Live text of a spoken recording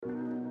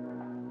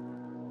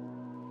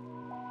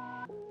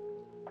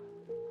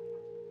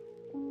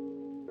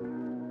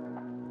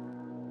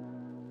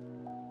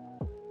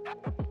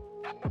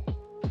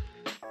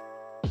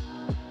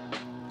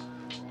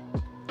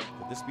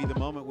this be the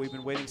moment we've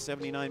been waiting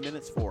 79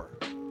 minutes for?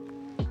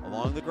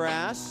 Along the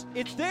grass,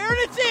 it's there and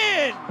it's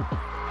in!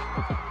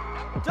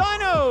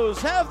 Dinos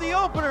have the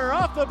opener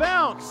off the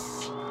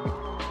bounce.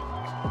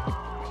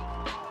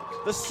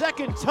 The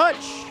second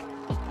touch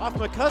off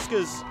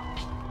McCuska's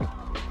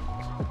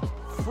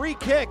free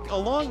kick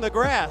along the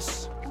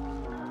grass.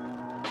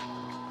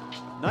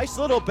 Nice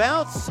little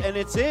bounce, and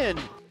it's in.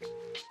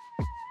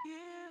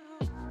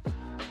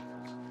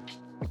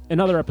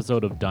 Another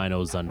episode of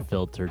Dinos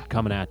Unfiltered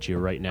coming at you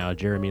right now.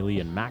 Jeremy Lee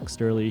and Max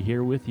Sturley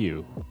here with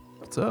you.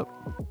 What's up?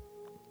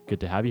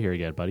 Good to have you here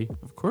again, buddy.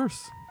 Of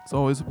course. It's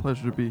always a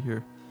pleasure to be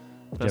here.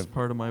 Best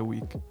part of my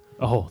week.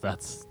 Oh,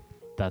 that's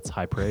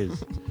high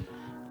praise.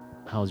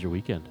 How was your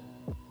weekend?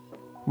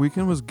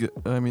 Weekend was good.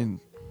 I mean,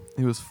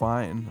 it was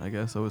fine. I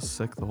guess I was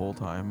sick the whole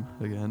time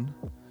again.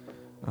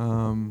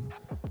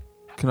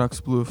 Canucks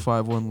blew a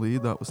 5-1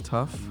 lead. That was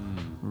tough.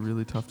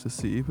 Really tough to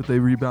see. But they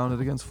rebounded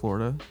against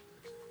Florida.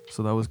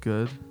 So that was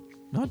good.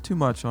 Not too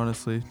much,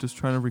 honestly. Just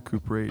trying to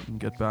recuperate and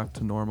get back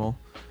to normal.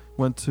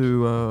 Went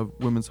to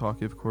women's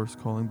hockey, of course,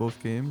 calling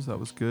both games. That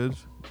was good.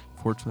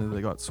 Fortunately,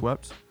 they got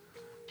swept.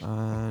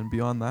 And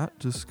beyond that,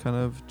 just kind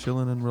of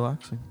chilling and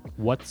relaxing.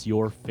 What's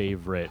your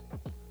favorite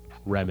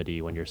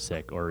remedy when you're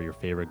sick, or your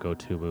favorite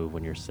go-to move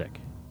when you're sick?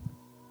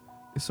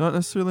 It's not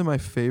necessarily my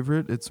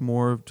favorite. It's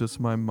more of just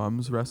my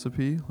mom's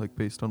recipe, like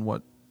based on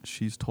what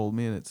she's told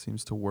me, and it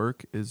seems to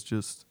work, is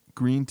just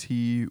green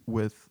tea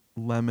with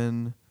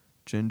lemon,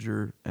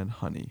 ginger, and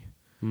honey.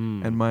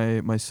 And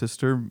my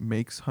sister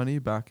makes honey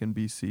back in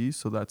BC,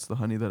 so that's the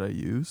honey that I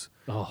use.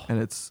 Oh, And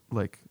it's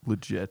like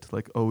legit,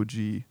 like OG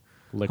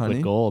liquid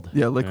honey. gold.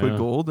 Yeah, liquid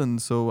gold. And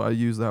so I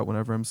use that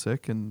whenever I'm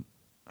sick, and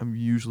I'm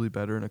usually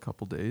better in a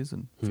couple days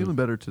and feeling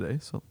better today.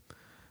 So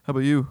how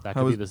about you? That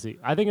could be the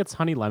I think it's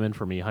honey lemon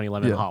for me. Honey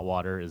lemon hot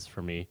water is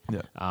for me.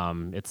 Yeah.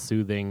 It's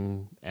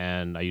soothing,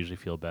 and I usually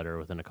feel better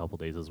within a couple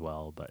days as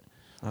well. But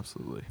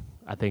Absolutely.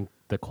 I think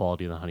the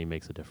quality of the honey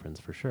makes a difference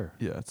for sure.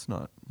 Yeah, it's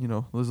not,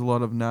 there's a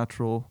lot of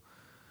natural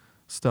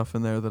stuff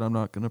in there that I'm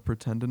not going to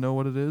pretend to know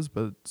what it is,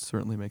 but it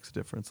certainly makes a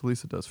difference. At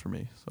least it does for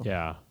me. So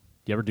Yeah.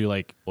 You ever do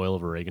like oil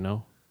of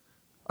oregano?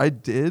 I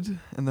did,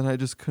 and then I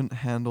just couldn't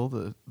handle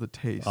the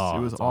taste. Oh, it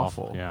was it's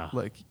awful. awful, yeah.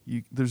 Like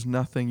there's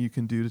nothing you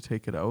can do to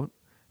take it out,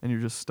 and you're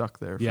just stuck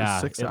there for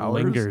 6 it hours.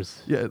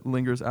 lingers. Yeah, it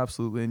lingers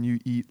absolutely, and you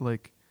eat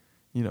like,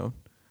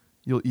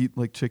 you'll eat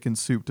like chicken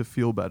soup to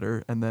feel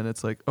better, and then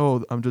it's like,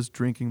 oh, I'm just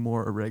drinking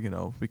more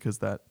oregano because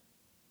that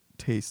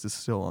taste is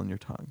still on your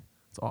tongue.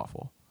 It's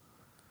awful.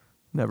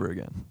 Never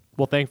again.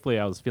 Well, thankfully,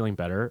 I was feeling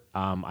better.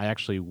 I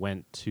actually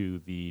went to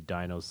the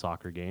Dinos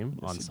soccer game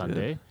on you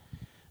Sunday, did.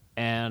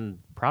 and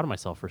proud of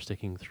myself for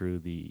sticking through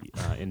the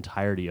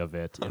entirety of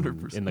it in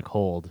 100%. the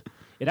cold.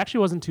 It actually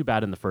wasn't too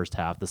bad in the first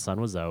half. The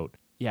sun was out.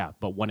 Yeah,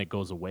 but when it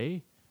goes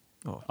away,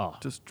 Oh,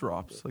 just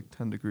drops like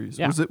 10 degrees.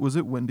 Yeah. Was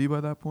it windy by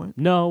that point?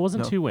 no, it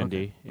wasn't No? too windy.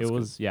 Okay, It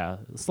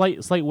that's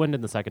was, slight wind in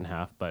the second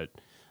half, but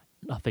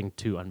nothing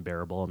too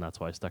unbearable, and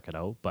that's why I stuck it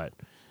out. But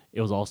it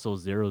was also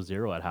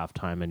 0-0 at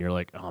halftime, and you're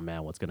like, oh,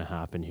 man, what's going to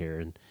happen here?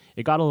 And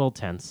it got a little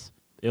tense.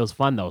 It was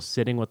fun, though,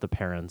 sitting with the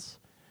parents.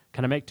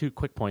 Can I make 2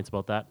 quick points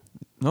about that?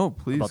 No,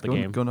 please, About the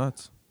game. go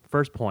nuts.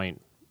 First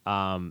point,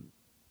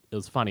 it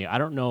was funny. I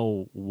don't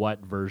know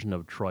what version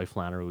of Troy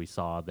Flannery we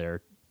saw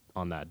there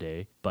on that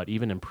day, but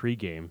even in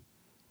pregame,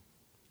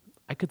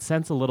 I could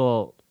sense a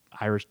little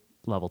Irish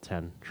level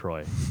 10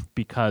 Troy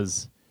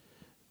because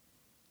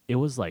it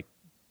was like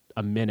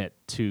a minute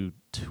to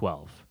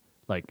 12,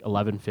 like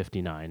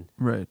 11:59,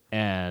 Right.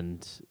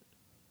 and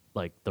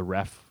like the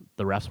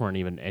refs weren't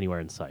even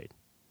anywhere in sight.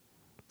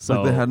 So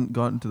Like they hadn't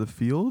gotten to the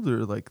field,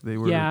 or like they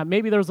were. yeah,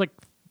 maybe there was like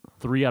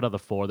 3 out of the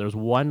 4. There's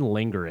one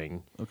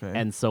lingering. Okay.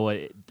 And so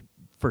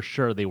for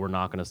sure they were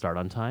not going to start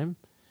on time.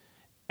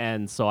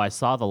 And so I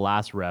saw the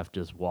last ref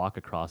just walk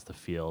across the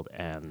field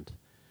and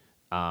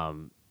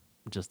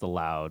just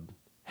allowed,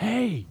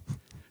 hey,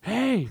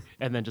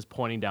 and then just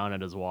pointing down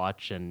at his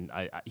watch. And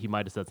he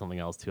might have said something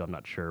else too. I'm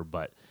not sure.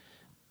 But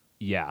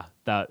yeah,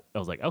 I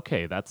was like,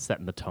 okay, that's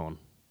setting the tone.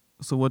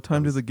 So what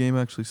time did the game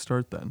actually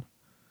start then?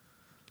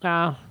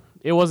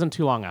 It wasn't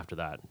too long after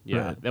that.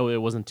 Yeah, Right.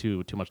 it wasn't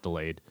too much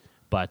delayed.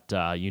 But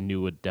you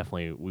knew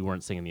we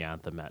weren't singing the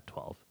anthem at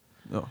 12.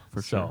 Oh,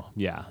 for So sure.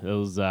 yeah, it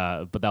was.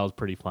 But that was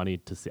pretty funny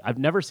to see. I've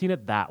never seen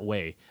it that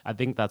way. I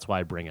think that's why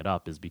I bring it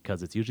up, is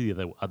because it's usually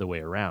the other way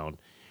around,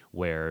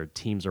 where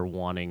teams are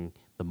wanting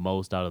the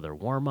most out of their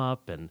warm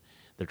up and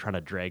they're trying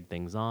to drag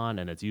things on,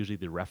 and it's usually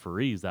the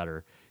referees that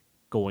are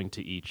going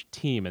to each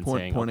team and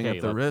saying, pointing okay,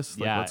 at the wrist,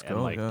 like, yeah, let's and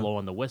go, like yeah.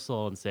 blowing the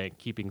whistle and saying,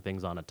 keeping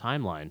things on a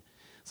timeline.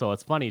 So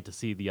it's funny to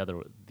see the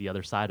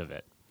other side of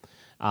it.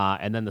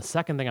 And then the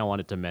second thing I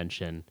wanted to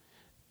mention,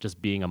 just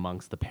being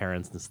amongst the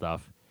parents and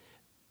stuff,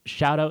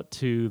 shout out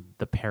to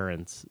the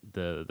parents,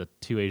 the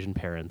 2 Asian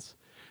parents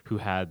who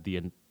had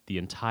the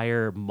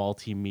entire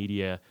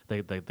multimedia,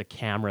 the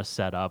camera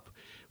set up,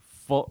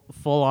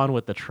 full on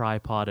with the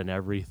tripod and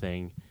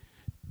everything,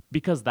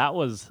 because that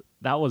was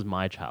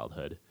my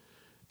childhood.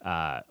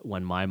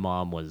 When my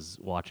mom was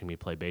watching me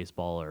play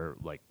baseball or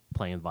like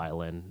playing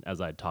violin,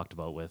 as I talked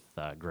about with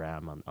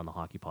Graham on the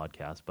hockey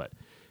podcast. But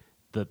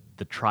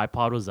the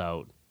tripod was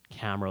out,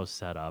 camera was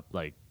set up,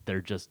 like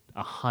they're just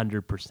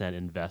 100%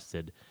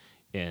 invested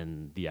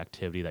in the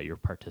activity that you're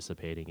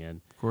participating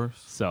in. Of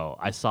course. So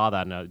I saw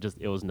that, and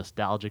it was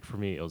nostalgic for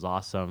me. It was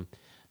awesome.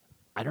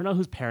 I don't know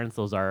whose parents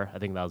those are. I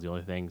think that was the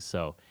only thing.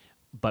 So,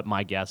 but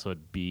my guess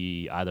would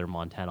be either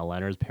Montana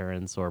Leonard's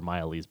parents or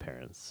Maya Lee's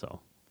parents. So,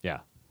 yeah.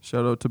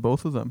 Shout out to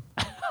both of them.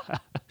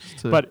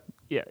 But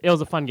yeah, it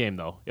was a fun game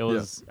though. It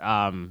was,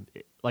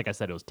 like I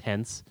said, it was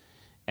tense,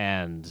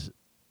 and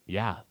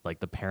yeah,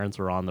 like the parents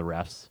were on the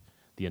refs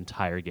the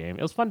entire game.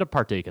 It was fun to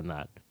partake in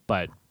that,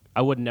 but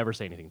I would never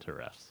say anything to the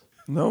refs.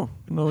 No,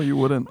 you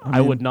wouldn't.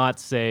 I would not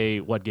say,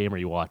 what game are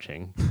you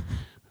watching?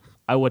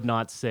 I would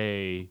not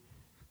say,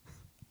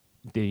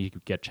 did you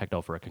get checked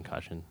out for a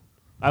concussion?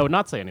 I would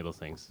not say any of those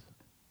things.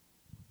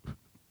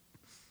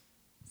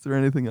 Is there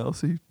anything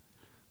else he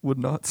would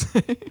not say?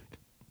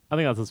 I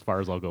think that's as far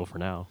as I'll go for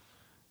now.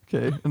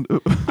 Okay. And,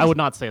 I would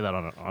not say that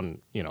on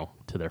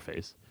to their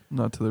face.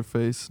 not to their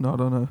face, not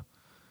on a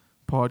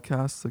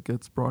podcast that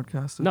gets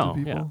broadcasted to No,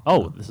 people. yeah.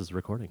 Oh, No. this is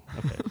recording.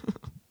 Okay.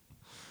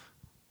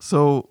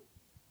 So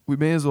we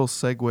may as well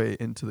segue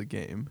into the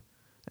game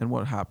and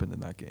what happened in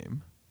that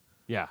game.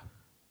 Yeah.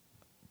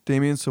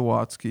 Damian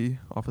Sawatsky,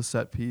 off a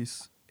set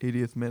piece,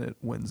 80th minute,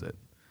 wins it.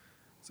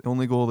 It's the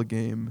only goal of the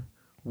game.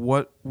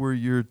 What were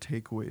your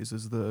takeaways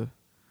as the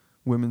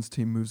women's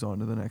team moves on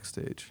to the next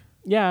stage?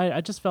 Yeah,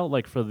 I just felt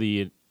like for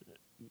the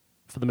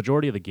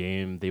majority of the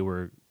game, they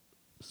were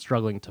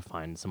struggling to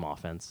find some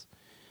offense.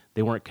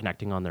 They weren't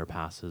connecting on their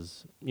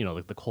passes.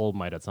 Like the cold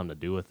might have something to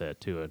do with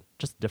it too.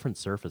 Just different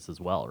surface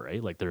as well,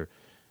 right? Like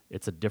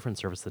it's a different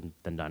surface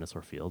than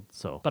Dinosaur Field.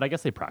 So, but I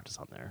guess they practice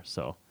on there.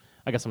 So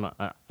I guess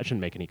I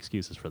shouldn't make any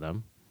excuses for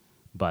them.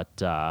 But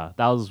that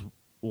was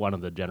one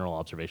of the general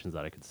observations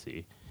that I could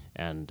see.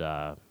 And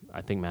I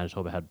think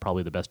Manitoba had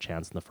probably the best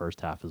chance in the first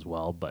half as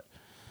well. But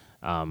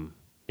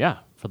yeah,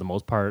 for the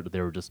most part,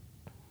 it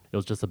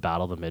was just a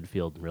battle of the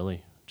midfield,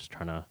 really, just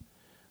trying to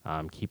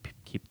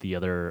keep the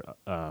other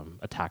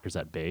attackers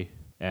at bay.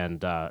 And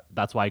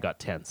that's why I got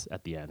tense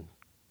at the end,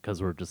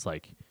 because we're just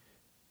like,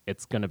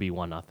 it's going to be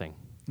 1-0.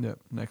 Yep.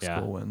 Next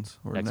goal wins.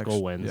 Or Next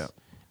goal wins. Yeah,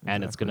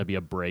 And it's going to be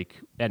a break.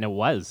 And it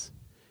was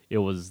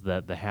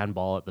the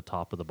handball at the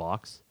top of the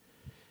box,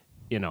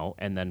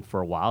 and then for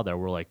a while there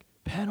we're like,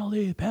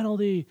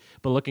 penalty.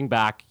 But looking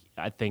back,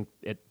 I think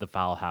the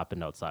foul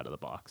happened outside of the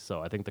box.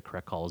 So I think the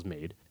correct call was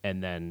made.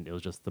 And then it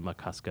was just the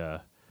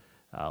McCusker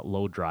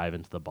low drive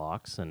into the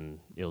box, and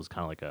it was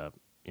kind of like a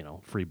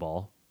free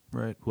ball,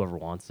 right. whoever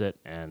wants it,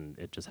 and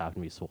it just happened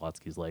to be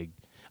Sawatsky's leg.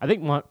 I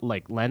think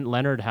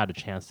Leonard had a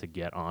chance to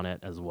get on it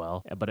as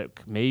well, but it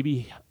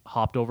maybe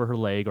hopped over her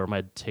leg or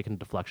might have taken a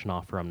deflection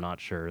off her. I'm not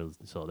sure.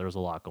 So there was a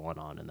lot going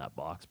on in that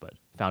box, but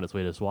found its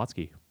way to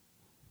Sawatsky.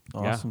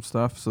 Awesome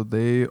stuff. So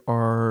they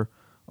are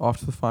off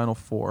to the Final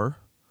Four.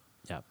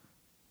 Yeah.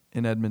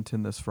 In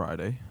Edmonton this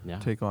Friday. Yeah.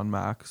 Take on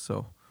Mac.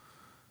 So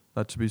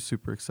that should be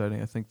super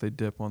exciting. I think they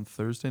dip on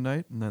Thursday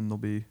night, and then they'll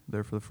be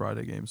there for the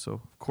Friday game. So,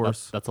 of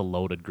course. That's a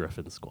loaded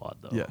Griffin squad,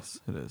 though. Yes,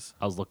 it is.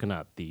 I was looking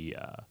at the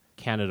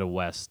Canada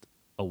West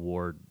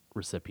award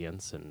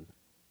recipients, and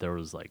there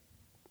was like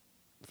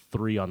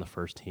 3 on the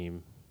first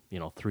team,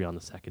 3 on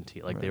the second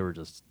team. Like, Right. they were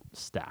just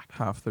stacked.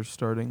 Half their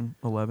starting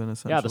 11,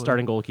 essentially. Yeah, the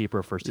starting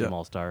goalkeeper, first team Yeah.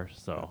 All-Star.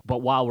 So, but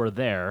while we're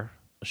there,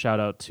 a shout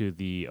out to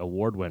the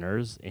award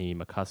winners: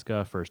 Amy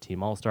McCusker, first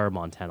team All-Star;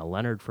 Montana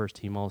Leonard, first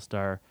team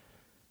All-Star;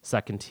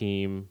 second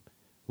team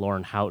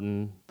Lauren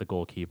Houghton, the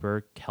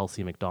goalkeeper;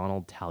 Kelsey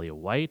McDonald, Talia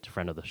White,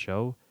 friend of the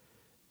show;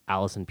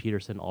 Allison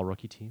Peterson, all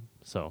rookie team.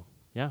 So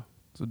yeah,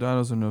 So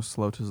Dinos are no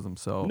slouches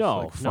themselves. No,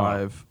 like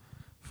no.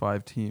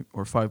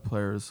 five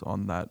players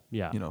on that.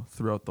 Yeah.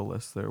 Throughout the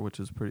list there, which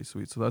is pretty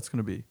sweet. So that's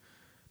gonna be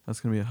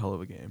a hell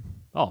of a game.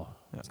 oh,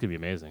 Yeah. it's gonna be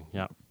amazing.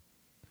 Yeah.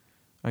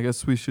 I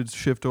guess we should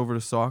shift over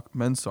to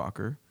men's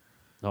soccer,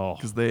 Oh,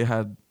 because they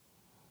had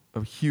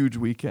a huge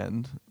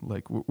weekend.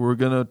 Like we're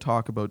gonna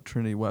talk about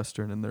Trinity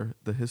Western and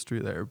the history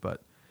there,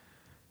 but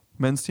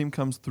men's team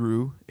comes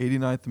through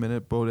 89th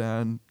minute.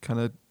 Bodan kind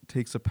of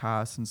takes a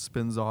pass and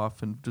spins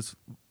off and just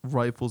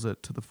rifles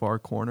it to the far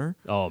corner.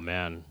 oh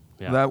man.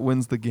 Yeah. That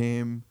wins the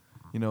game.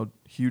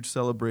 Huge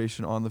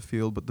celebration on the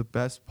field. But the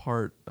best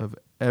part of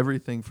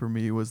everything for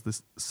me was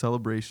this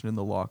celebration in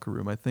the locker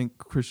room. I think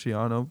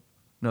Cristiano,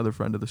 another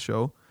friend of the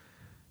show,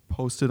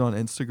 posted on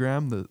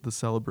Instagram the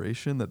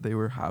celebration that they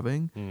were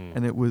having,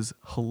 and it was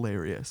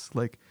hilarious.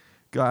 Like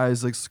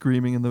guys like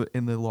screaming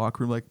in the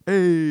locker room, like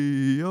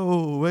 "Hey,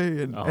 yo,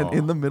 hey!" and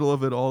in the middle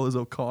of it all is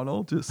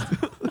O'Connell just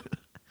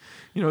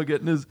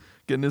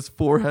getting his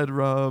forehead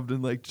rubbed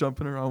and like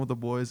jumping around with the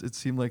boys. It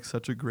seemed like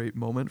such a great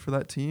moment for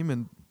that team,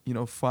 and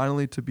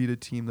finally to beat a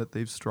team that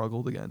they've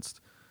struggled against,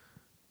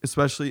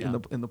 especially in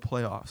the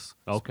playoffs.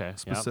 Okay. Yep.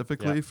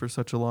 Specifically Yep. for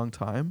such a long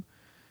time,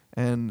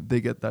 and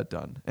they get that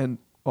done. And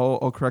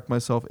I'll correct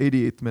myself,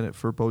 88th minute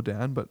for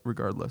Bodan, but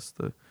regardless,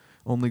 the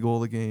only goal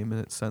of the game, and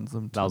it sends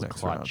them to That was the next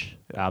clutch. round.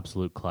 Yeah.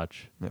 Absolute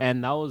clutch. Yeah.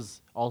 And that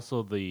was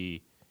also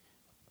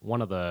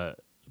one of the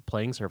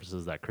playing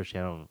surfaces that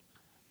Cristiano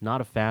not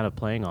a fan of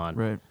playing on.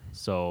 Right.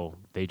 So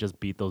they just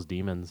beat those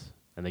demons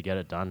and they get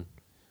it done.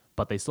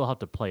 But they still have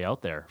to play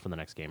out there for the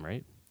next game,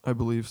 right? I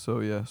believe so,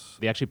 yes.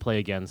 They actually play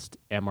against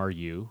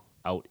MRU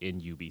out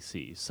in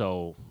UBC.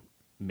 So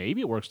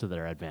maybe it works to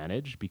their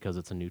advantage because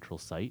it's a neutral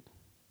site.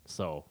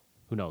 So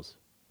who knows?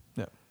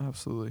 Yeah,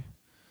 absolutely.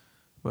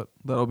 But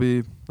that'll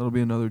be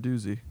another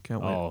doozy.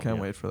 Can't wait. Oh, Can't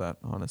yeah. wait for that,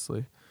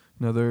 honestly.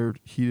 Another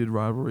heated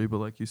rivalry, but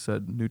like you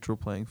said, neutral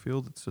playing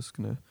field. It's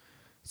gonna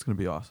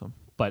be awesome.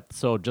 But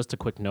so just a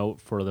quick note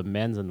for the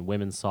men's and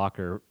women's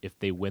soccer, if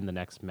they win the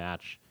next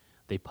match,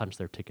 they punch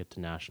their ticket to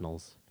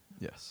nationals.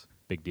 Yes.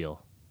 Big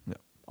deal. Yeah.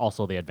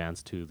 Also, they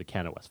advance to the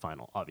Canada West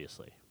final,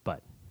 obviously.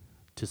 But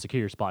to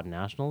secure your spot in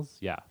nationals,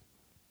 yeah.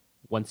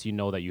 Once you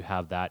know that you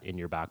have that in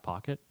your back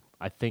pocket,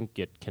 I think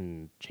it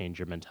can change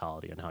your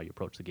mentality on how you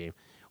approach the game,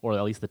 or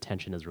at least the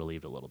tension is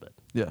relieved a little bit.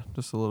 Yeah,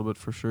 just a little bit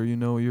for sure. You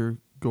know you're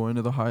going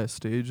to the highest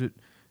stage at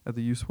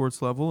the U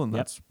Sports level, and Yep.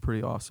 that's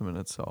pretty awesome in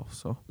itself.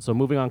 So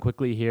moving on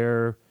quickly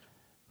here,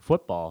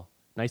 football.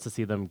 Nice to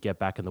see them get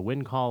back in the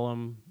win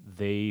column.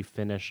 They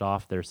finish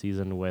off their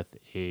season with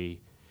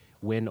a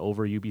win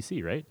over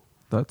UBC, right?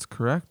 That's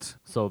correct.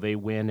 So they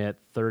win at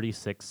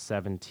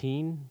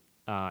 36-17,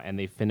 and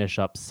they finish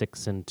up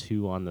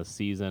 6-2 on the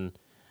season.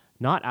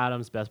 Not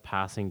Adams' best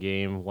passing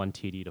game, 1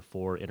 TD to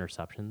 4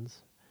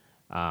 interceptions,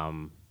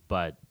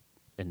 but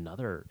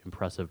another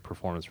impressive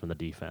performance from the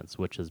defense,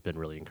 which has been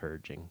really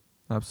encouraging.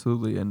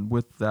 Absolutely. And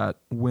with that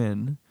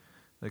win,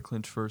 they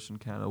clinch first in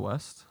Canada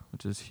West,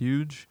 which is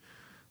huge.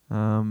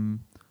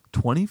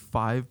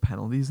 25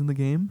 penalties in the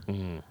game.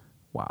 Mm.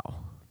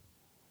 Wow.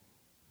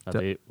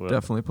 What-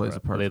 Definitely plays a are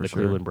part they for the sure.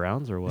 Cleveland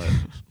Browns or what?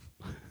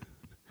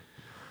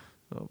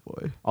 Oh,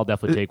 boy. I'll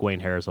definitely take Wayne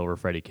Harris over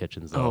Freddie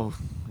Kitchens, though. Oh,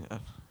 yeah.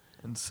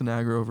 And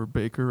Sinagra over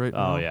Baker right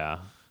now. Oh, yeah.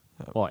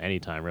 Well,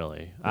 anytime,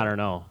 really. I don't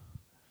know.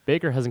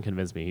 Baker hasn't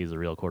convinced me he's a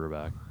real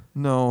quarterback.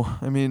 No,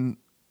 I mean,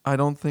 I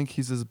don't think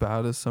he's as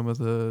bad as some of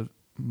the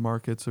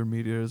markets or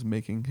media is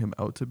making him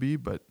out to be,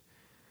 but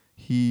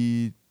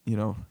he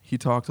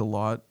talked a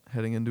lot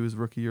heading into his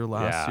rookie year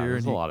last Yeah, year.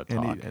 there's And a lot of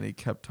talk. And he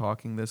kept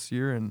talking this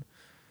year. And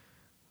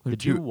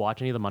Did you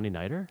watch any of the Monday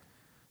Nighter?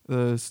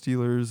 the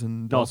Steelers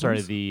and No, sorry,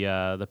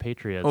 Dolphins? the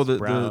Patriots. Oh, the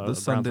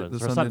Browns Sunday- ones.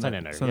 the Or Sunday Sunday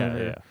night- Nighter. Sunday Yeah,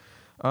 Nighter.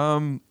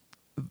 yeah.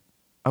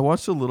 I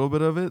watched a little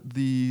bit of it.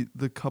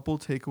 The couple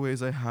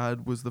takeaways I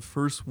had was the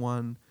first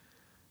one,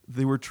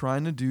 they were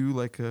trying to do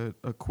like a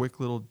quick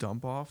little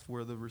dump off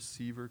where the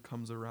receiver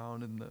comes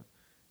around and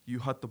you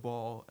hut the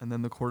ball and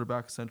then the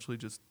quarterback essentially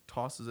just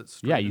tosses it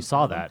straight. Yeah, in you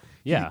saw front of him.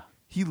 that. Yeah.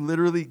 He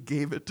literally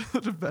gave it to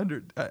the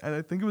defender, and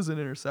I think it was an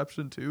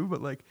interception too.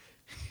 But like,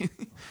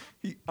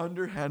 he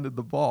underhanded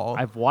the ball.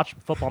 I've watched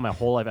football my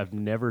whole life. I've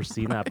never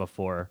seen that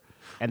before.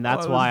 And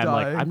that's I was why I'm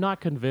dying. like, I'm not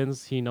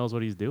convinced he knows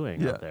what he's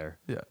doing out there.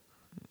 Yeah,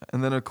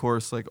 and then of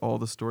course like all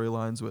the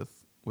storylines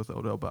with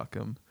Odell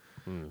Beckham,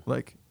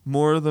 like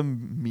more of the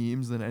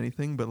memes than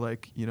anything. But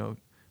like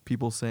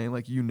people saying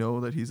like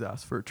that he's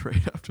asked for a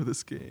trade after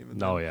this game.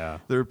 And Oh, then yeah.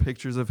 there are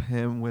pictures of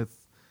him with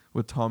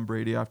Tom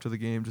Brady after the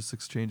game, just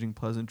exchanging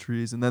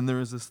pleasantries. And then there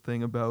was this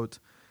thing about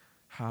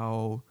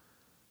how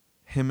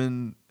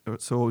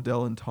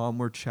Odell and Tom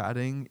were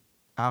chatting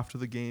after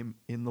the game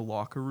in the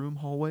locker room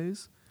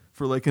hallways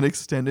for like an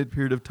extended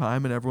period of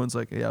time, and everyone's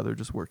like, yeah, they're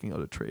just working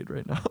out a trade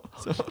right now.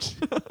 So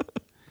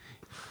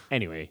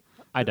Anyway,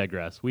 I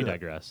digress. We Yeah.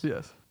 digress.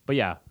 yes. But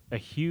yeah, a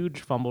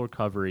huge fumble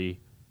recovery,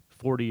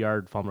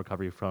 40-yard fumble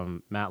recovery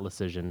from Matt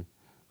Lecision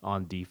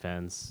on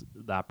defense.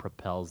 That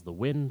propels the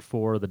win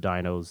for the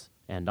Dinos.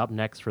 And up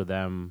next for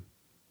them,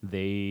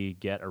 they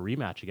get a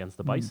rematch against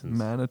the Bisons.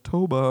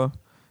 Manitoba.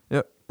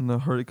 Yep, in the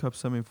Hardy Cup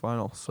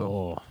semifinal. So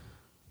Oh,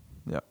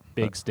 yeah,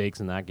 big stakes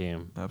in that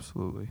game.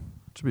 absolutely.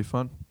 Should be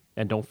fun.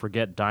 And don't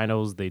forget,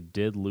 Dinos, they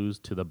did lose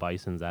to the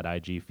Bisons at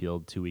IG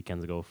Field 2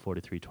 weekends ago,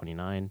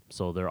 43-29.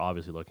 So they're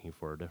obviously looking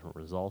for a different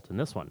result in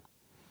this one.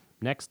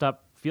 Next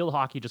up, field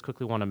hockey. Just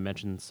quickly want to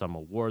mention some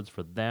awards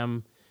for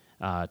them.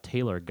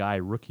 Taylor Guy,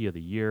 Rookie of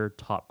the Year,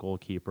 Top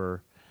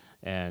Goalkeeper,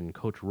 and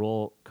Coach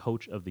Roll,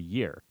 Coach of the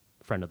Year.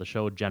 Friend of the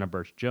show, Jenna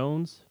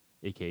Birch-Jones,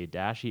 a.k.a.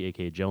 Dashy,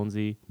 a.k.a.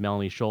 Jonesy.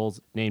 Melanie Scholes,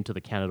 named to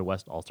the Canada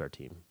West All-Star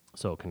team.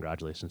 So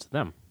congratulations to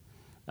them.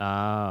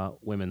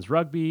 Women's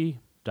rugby,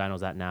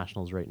 Dinos at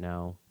Nationals right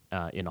now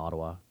in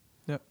Ottawa.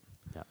 Yep.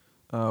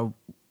 Yeah.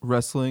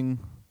 Wrestling,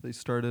 they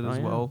started as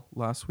yeah. well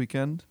last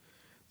weekend.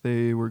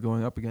 They were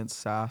going up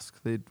against Sask.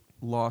 They'd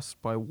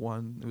lost by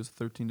 1. It was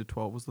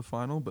 13-12 was the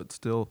final, but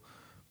still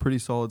pretty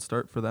solid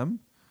start for them.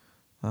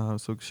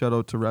 So shout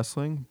out to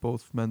wrestling,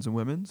 both men's and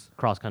women's.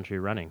 Cross-country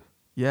running.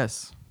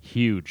 Yes.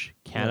 Huge.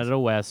 Canada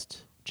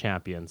West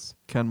champions.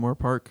 Kenmore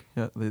Park.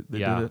 Yeah, they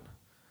Yeah. did it.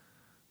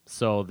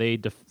 So they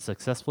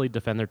successfully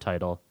defend their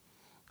title.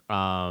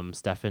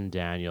 Stefan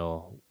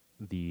Daniel,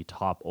 the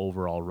top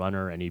overall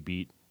runner, and he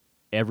beat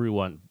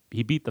everyone.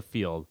 He beat the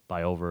field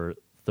by over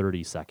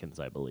 30 seconds,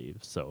 I believe.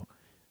 So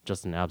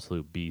just an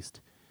absolute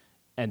beast.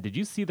 And did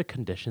you see the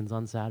conditions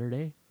on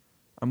Saturday?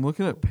 I'm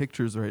looking at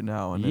pictures right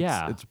now, and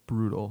Yeah. it's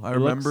brutal. I It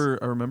looks-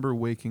 remember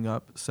waking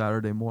up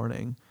Saturday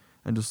morning,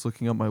 and just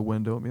looking out my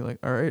window and be like,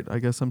 all right, I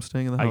guess I'm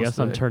staying in the house I guess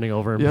I'm today. turning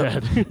over in Yeah.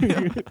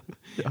 bed.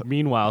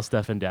 Meanwhile,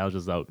 Stefan Downs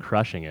is out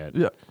crushing it.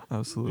 Yeah,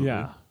 absolutely.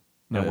 Yeah.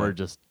 No, And yeah. we're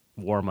just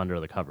warm under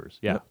the covers.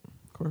 Yeah.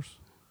 Of course.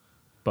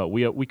 But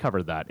we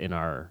covered that in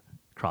our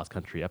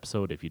cross-country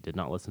episode. If you did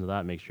not listen to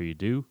that, make sure you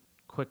do.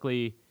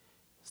 Quickly,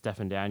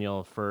 Stefan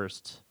Daniel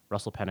first,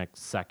 Russell Pennock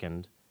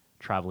second,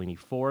 Travellini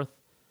fourth,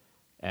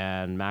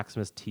 and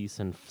Maximus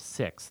Thiessen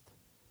sixth.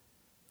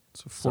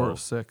 So 4 So- of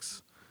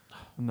 6.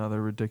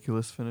 Another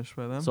ridiculous finish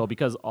by them. So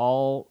because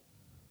all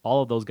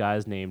of those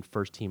guys named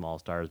first-team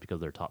All-Stars because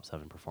of their top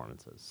 7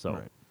 performances. So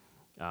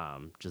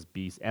Right. just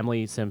beast.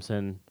 Emily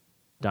Simpson,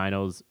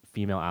 Dino's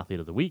Female Athlete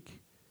of the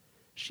Week.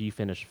 She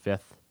finished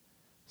 5th.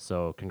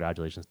 So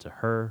congratulations to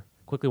her.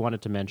 Quickly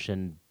wanted to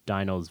mention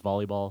Dino's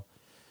volleyball.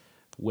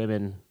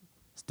 Women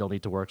still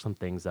need to work some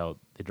things out.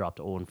 They dropped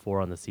 0-4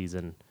 on the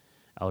season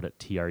out at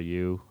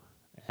TRU.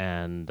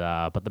 And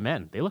but the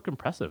men, they look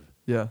impressive.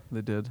 Yeah,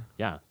 they did.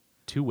 Yeah,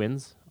 2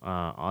 wins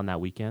on that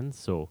weekend.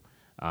 So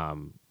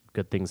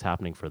good things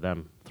happening for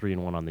them.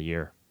 3-1 on the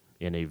year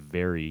in a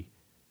very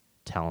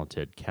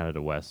talented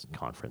Canada West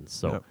conference.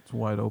 So Yeah, it's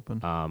wide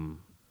open.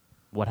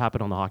 what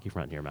happened on the hockey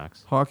front here,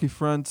 Max? Hockey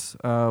front,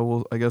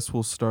 I guess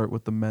we'll start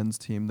with the men's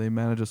team. They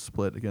managed a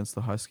split against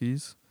the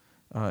Huskies.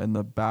 In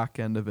the back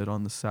end of it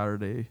on the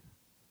Saturday,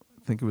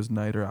 I think it was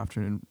night or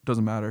afternoon,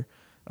 doesn't matter.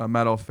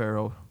 Matt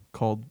Alfaro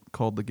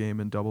called the game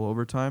in double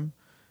overtime.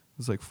 It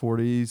was like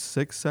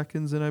 46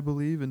 seconds in, I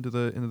believe, into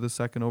the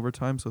second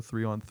overtime, so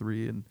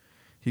 3-on-3, and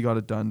he got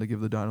it done to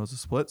give the Dinos a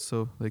split.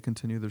 So they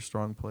continue their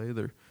strong play.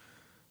 They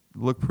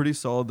look pretty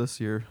solid this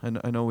year, and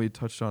I know we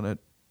touched on it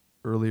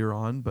earlier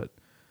on, but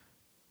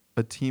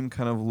a team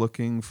kind of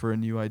looking for a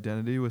new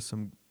identity with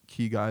some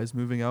key guys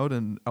moving out,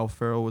 and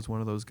Alfaro was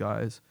one of those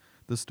guys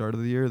the start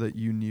of the year that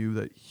you knew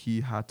that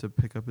he had to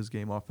pick up his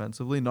game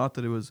offensively. Not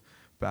that it was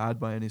bad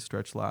by any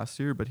stretch last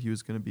year, but he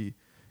was going to be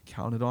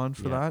counted on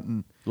for that.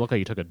 And Looked like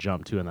you took a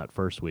jump too in that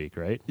first week,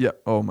 right? yeah,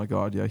 oh my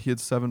God, yeah, he had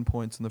 7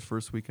 points in the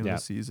first weekend Yeah. of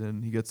the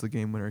season. He gets the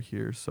game winner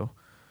here, so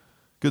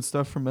good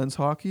stuff from men's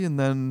hockey. And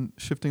then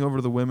shifting over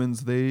to the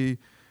women's, they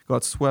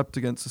got swept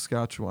against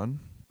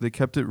Saskatchewan. They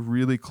kept it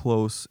really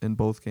close in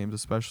both games,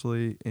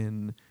 especially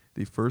in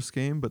the first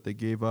game, but they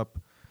gave up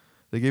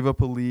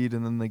a lead,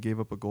 and then they gave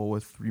up a goal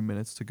with 3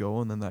 minutes to go,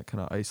 and then that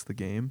kind of iced the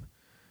game.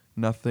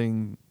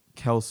 Nothing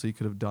Kelsey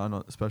could have done,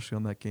 especially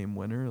on that game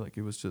winner. Like,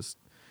 it was just,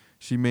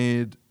 she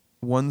made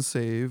one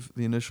save,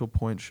 the initial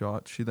point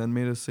shot. She then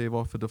made a save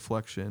off a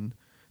deflection.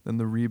 Then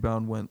the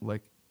rebound went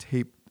like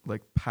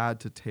pad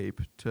to tape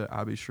to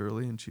Abby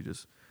Shirley, and she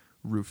just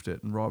roofed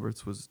it. And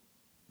Roberts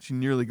she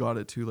nearly got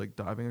it too, like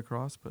diving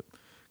across, but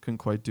couldn't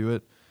quite do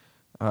it.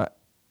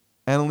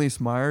 Annalise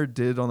Meyer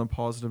did, on a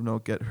positive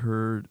note, get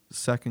her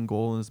second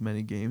goal in as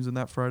many games in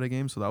that Friday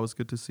game, so that was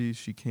good to see.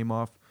 She came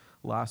off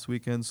last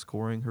weekend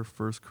scoring her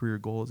first career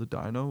goal as a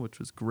Dino, which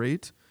was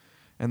great.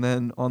 And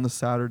then on the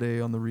Saturday,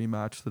 on the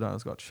rematch, the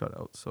Dinos got shut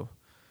out, so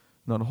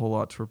not a whole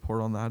lot to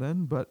report on that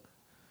end. But,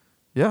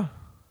 yeah,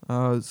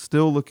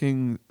 still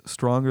looking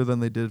stronger than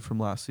they did from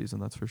last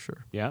season, that's for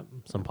sure. Yeah,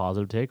 some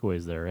positive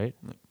takeaways there, right?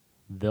 Yeah.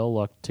 They'll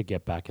look to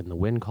get back in the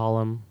win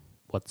column.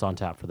 What's on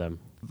tap for them?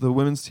 The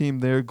women's team,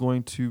 they're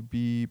going to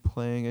be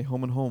playing a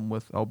home-and-home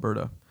with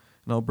Alberta.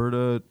 And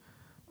Alberta,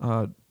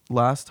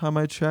 last time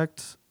I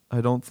checked, I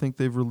don't think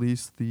they've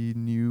released the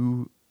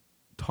new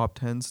top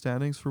 10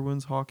 standings for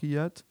women's hockey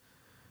yet.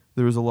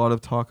 There was a lot of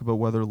talk about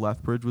whether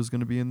Lethbridge was going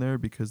to be in there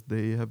because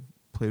they have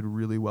played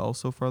really well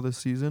so far this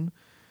season.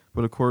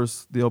 But, of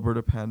course, the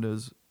Alberta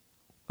Pandas,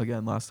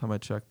 again, last time I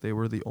checked, they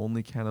were the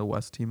only Canada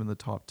West team in the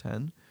top 10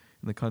 in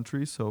the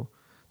country. So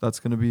that's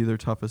going to be their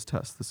toughest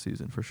test this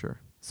season for sure.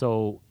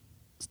 So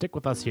stick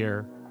with us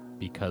here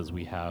because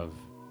we have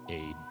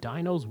a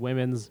Dinos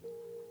Women's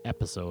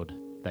episode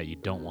that you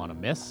don't want to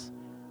miss.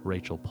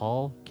 Rachel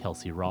Paul,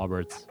 Kelsey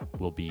Roberts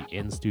will be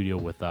in studio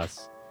with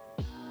us.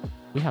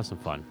 We have some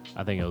fun.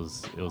 I think it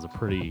was a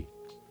pretty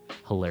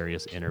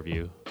hilarious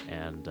interview,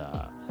 and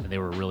they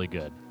were really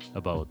good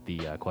about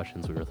the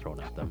questions we were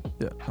throwing at them.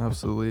 Yeah,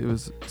 absolutely. It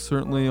was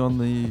certainly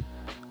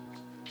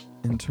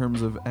in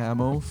terms of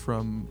ammo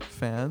from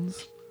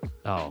fans,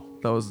 Oh,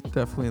 that was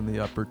definitely in the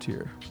upper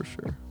tier for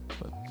sure.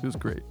 But it was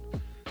great.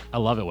 I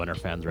love it when our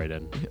fans write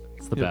in. Yeah.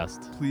 It's the Yeah,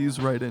 best. Please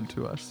write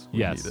into us. We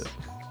Yes. need it.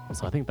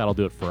 So I think that'll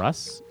do it for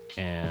us,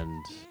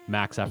 and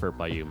max effort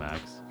by you,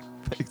 Max.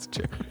 Thanks,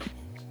 Jeremy.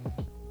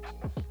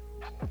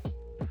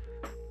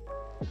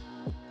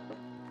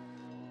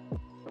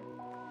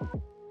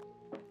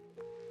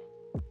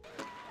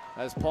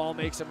 As Paul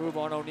makes a move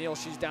on O'Neill,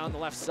 she's down the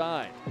left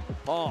side.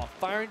 Paul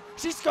firing,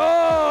 she scores!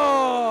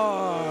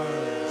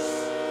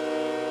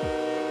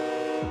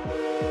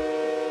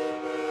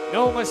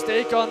 No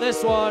mistake on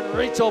this one.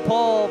 Rachel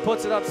Paul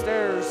puts it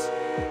upstairs.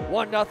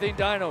 1-0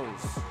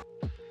 Dinos.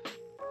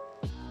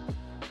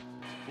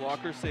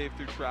 Blocker save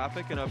through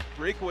traffic and a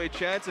breakaway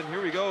chance, and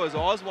here we go as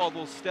Oswald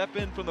will step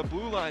in from the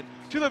blue line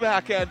to the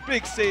backhand.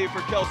 Big save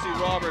for Kelsey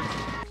Roberts.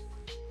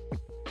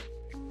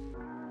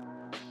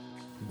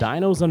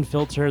 Dinos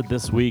Unfiltered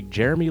this week.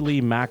 Jeremy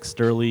Lee, Max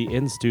Sturley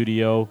in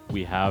studio.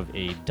 We have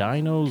a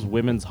Dinos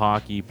women's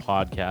hockey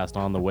podcast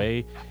on the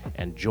way,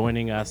 and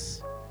joining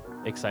us,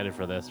 excited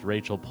for this,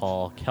 Rachel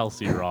Paul,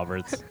 Kelsey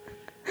Roberts.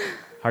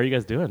 How are you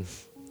guys doing?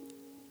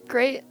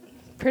 Great.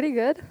 Pretty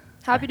good.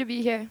 Happy to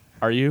be here.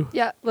 Are you?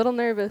 Yeah, Little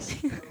nervous.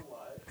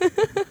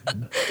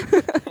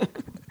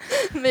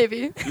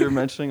 maybe. You're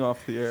mentioning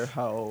off the air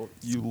how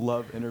you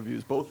love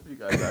interviews, both of you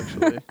guys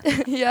actually.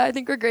 Yeah, I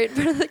think we're great in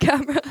front of the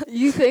camera.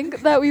 You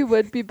think that we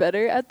would be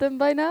better at them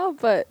by now,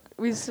 but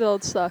we still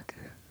suck.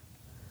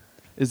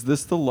 Is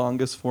this the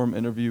longest form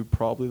interview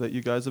probably that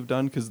you guys have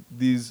done? Because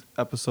these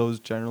episodes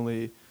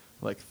generally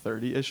like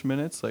 30-ish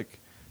minutes. Like,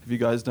 have you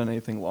guys done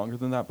anything longer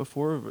than that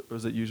before, or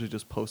is it usually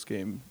just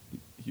post-game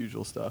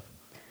usual stuff?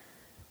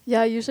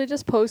 Yeah, usually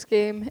just post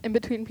game in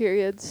between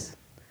periods.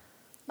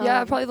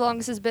 Yeah, probably the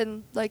longest has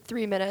been like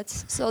 3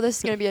 minutes. So this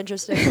is going to be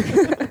interesting.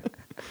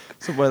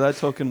 So by that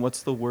token,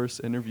 what's the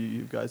worst interview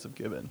you guys have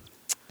given?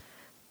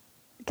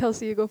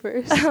 Kelsey, you go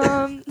first.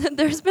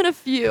 There's been a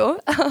few.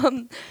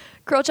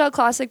 Crowchild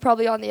Classic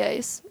probably on the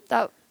ice.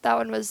 That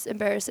one was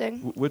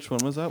embarrassing. Which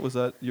one was that? Was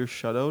that your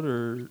shutout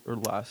or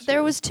last There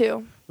year? was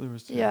two. There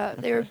was two. Yeah,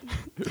 they were.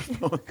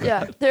 both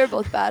Yeah, they were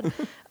both bad.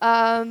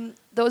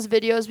 Those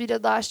videos we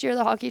did last year,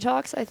 the hockey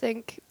talks, I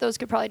think those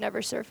could probably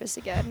never surface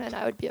again, and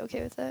I would be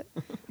okay with it.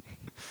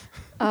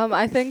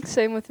 I think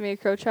same with me,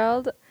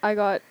 Crowchild. I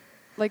got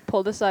like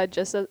pulled aside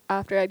just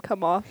after I'd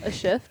come off a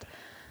shift,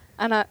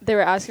 and they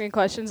were asking me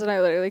questions, and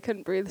I literally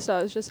couldn't breathe, so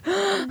I was just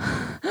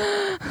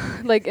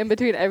like in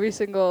between every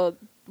single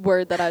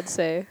word that I'd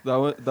say. That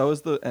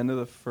was the end of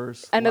the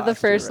first. End of the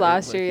first year, right?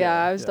 last year,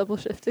 yeah. I was double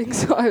shifting,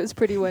 so I was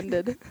pretty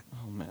winded.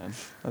 Oh man,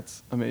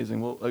 that's amazing.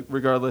 Well, like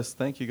regardless,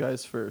 thank you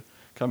guys for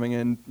coming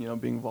in. You know,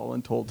 being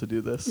voluntold to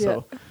do this.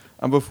 Yeah.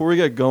 So, before we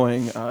get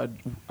going,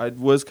 I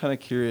was kind of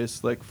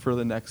curious, like for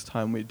the next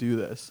time we do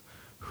this,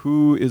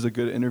 who is a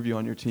good interview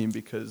on your team?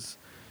 Because,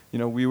 you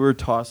know, we were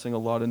tossing a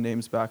lot of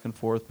names back and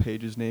forth.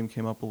 Paige's name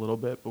came up a little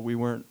bit, but we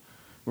weren't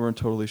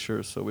totally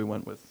sure, so we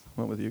went with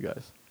you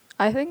guys.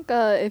 I think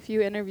if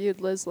you interviewed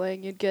Liz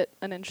Lang, you'd get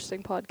an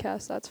interesting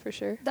podcast, that's for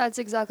sure. That's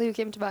exactly who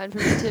came to mind for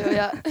me too.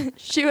 Yeah,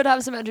 she would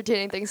have some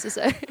entertaining things to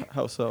say.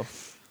 How so?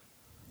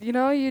 You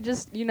know, you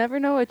never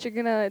know what you're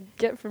gonna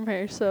get from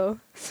her, so.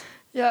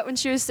 Yeah, when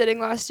she was sitting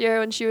last year,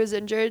 when she was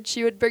injured,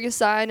 she would bring a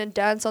sign and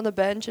dance on the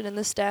bench and in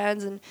the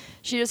stands, and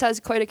she just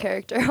has quite a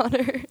character on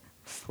her.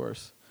 Of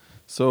course.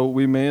 So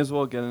we may as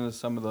well get into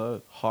some of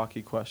the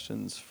hockey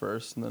questions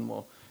first, and then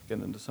we'll get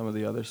into some of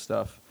the other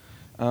stuff.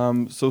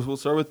 So we'll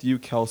start with you,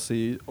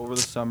 Kelsey. Over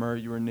the summer,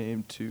 you were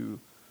named to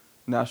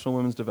National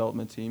Women's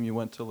Development Team. You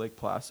went to Lake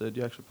Placid.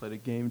 You actually played a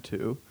game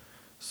too.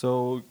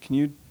 So can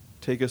you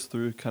take us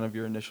through kind of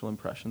your initial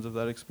impressions of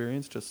that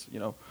experience? Just, you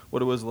know,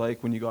 what it was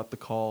like when you got the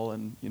call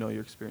and, you know,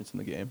 your experience in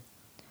the game.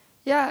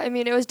 Yeah, I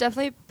mean, it was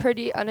definitely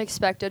pretty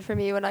unexpected for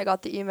me when I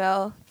got the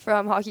email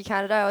from Hockey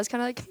Canada. I was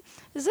kind of like,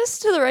 is this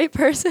to the right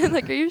person?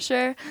 Like, are you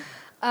sure?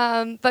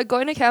 But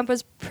going to camp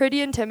was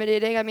pretty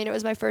intimidating. I mean, it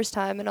was my first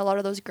time, and a lot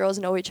of those girls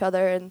know each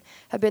other and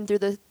have been through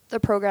the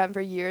program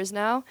for years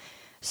now.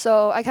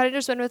 So I kind of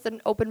just went with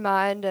an open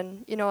mind,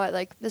 and, you know what,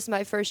 like, this is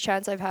my first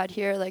chance I've had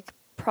here. Like,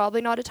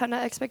 probably not a ton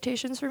of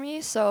expectations for me.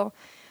 So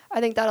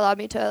I think that allowed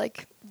me to,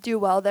 like, do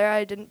well there.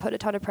 I didn't put a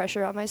ton of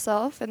pressure on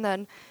myself. And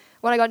then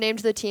when I got named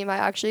to the team, I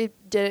actually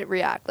didn't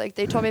react. Like,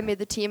 they told me I made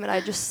the team, and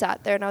I just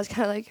sat there, and I was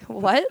kind of like,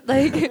 what?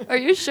 Like, are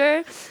you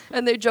sure?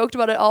 And they joked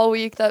about it all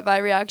week that my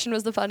reaction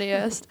was the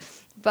funniest.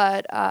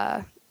 But,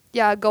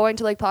 yeah, going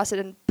to Lake Placid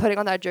and putting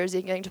on that jersey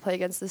and getting to play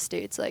against the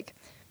States, like,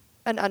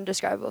 an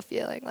undescribable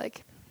feeling.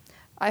 Like,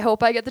 I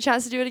hope I get the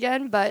chance to do it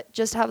again, but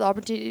just to have the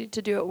opportunity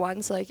to do it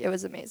once, like, it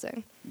was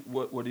amazing.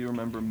 What do you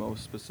remember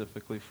most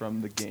specifically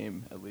from the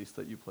game, at least,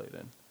 that you played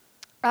in?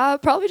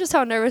 Probably just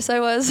how nervous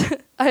I was.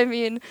 I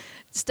mean,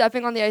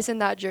 stepping on the ice in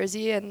that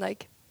jersey, and,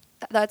 like,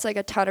 that's, like,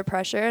 a ton of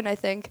pressure. And I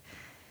think,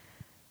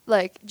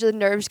 like, the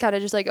nerves kind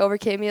of just, like,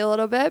 overcame me a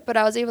little bit. But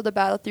I was able to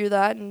battle through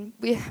that. And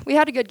we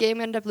had a good game.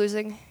 We ended up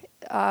losing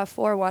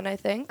 4-1, I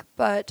think.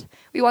 But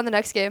we won the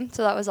next game,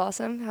 so that was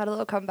awesome. Had a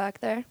little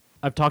comeback there.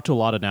 I've talked to a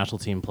lot of national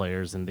team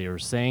players, and they were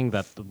saying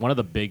that one of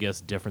the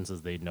biggest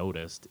differences they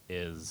noticed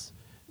is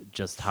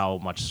just how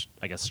much,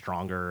 I guess,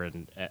 stronger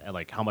and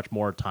like how much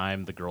more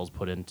time the girls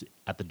put in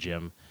at the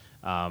gym.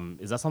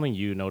 Is that something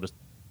you notice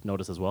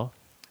as well?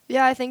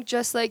 Yeah, I think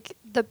just, like,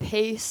 the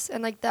pace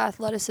and, like, the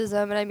athleticism.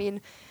 And, I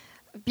mean,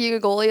 being a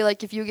goalie,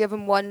 like, if you give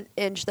them 1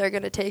 inch, they're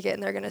going to take it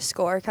and they're going to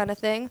score kind of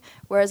thing.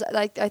 Whereas,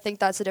 like, I think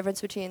that's the difference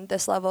between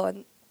this level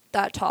and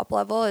that top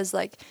level is,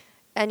 like,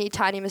 any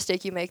tiny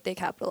mistake you make, they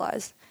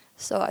capitalize.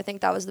 So I think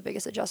that was the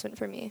biggest adjustment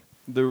for me.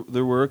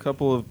 There were a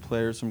couple of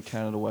players from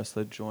Canada West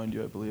that joined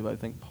you, I believe. I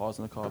think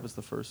Poznikov is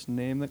the first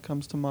name that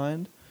comes to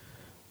mind.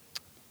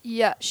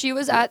 Yeah, she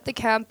was at the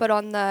camp, but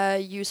on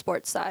the U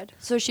Sports side.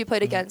 So she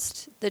played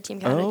against the Team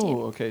Canada team.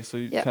 Oh, okay. So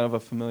you Yeah. kind of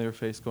a familiar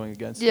face going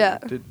against Yeah.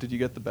 you. Did you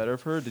get the better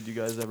of her? Did you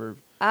guys ever?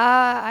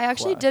 I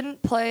actually Clash.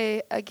 didn't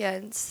play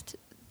against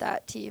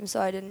that team, so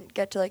I didn't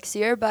get to, like,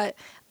 see her. But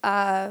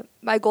my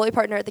goalie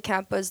partner at the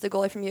camp was the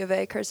goalie from U of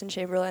A, Kirsten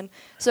Chamberlain.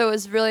 So it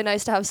was really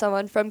nice to have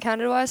someone from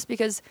Canada West,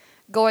 because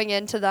going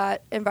into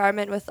that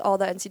environment with all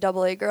the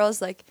NCAA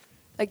girls, like,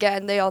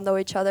 again, they all know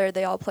each other.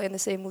 They all play in the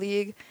same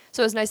league.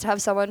 So it was nice to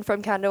have someone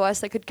from Canada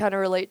West that could kind of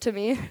relate to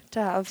me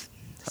to have.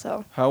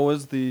 So How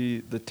was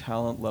the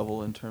talent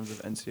level in terms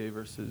of NCAA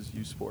versus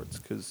U Sports?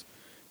 Because,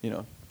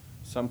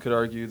 some could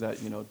argue that,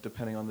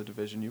 depending on the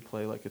division you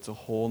play, like, it's a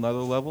whole nother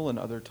level, and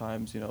other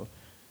times,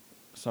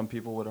 some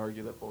people would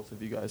argue that both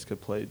of you guys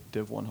could play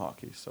Div 1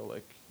 hockey. So,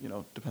 like,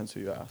 depends who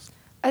you ask.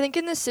 I think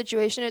in this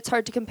situation, it's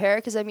hard to compare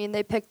because,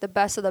 they picked the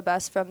best of the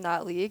best from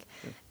that league.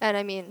 Yeah.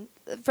 And,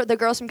 for the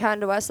girls from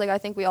Canada West, like, I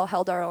think we all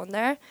held our own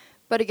there.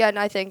 But again,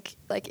 I think,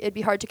 like, it'd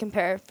be hard to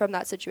compare from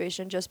that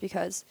situation just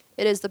because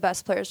it is the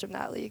best players from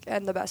that league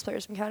and the best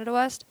players from Canada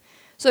West.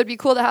 So it'd be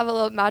cool to have a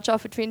little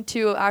match-off between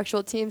two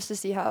actual teams to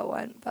see how it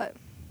went. But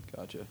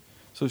Gotcha.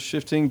 So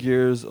shifting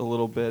gears a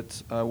little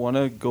bit, I want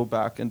to go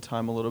back in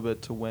time a little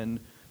bit to when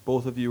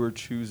both of you were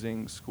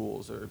choosing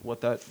schools, or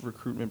what that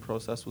recruitment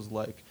process was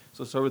like.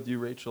 So start with you,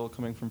 Rachel,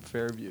 coming from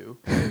Fairview.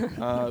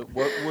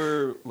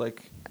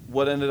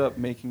 What ended up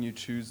making you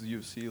choose the U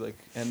of C? Like,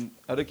 and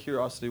out of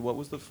curiosity, what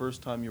was the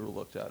first time you were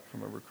looked at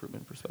from a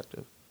recruitment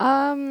perspective?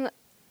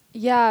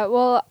 Yeah,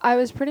 well, I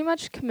was pretty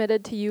much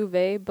committed to U of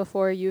A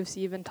before U of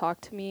C even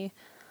talked to me.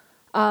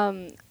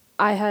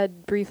 I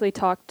had briefly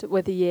talked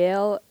with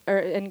Yale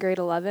in grade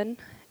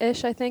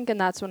 11-ish, I think, and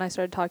that's when I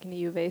started talking to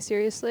U of A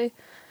seriously.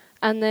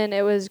 And then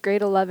it was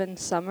grade 11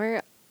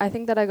 summer. I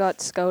think that I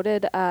got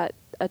scouted at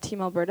a Team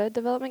Alberta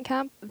development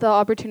camp. The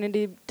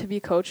opportunity to be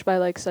coached by,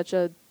 like, such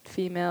a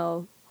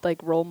female,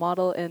 like, role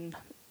model in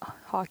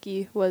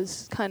hockey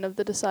was kind of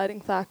the deciding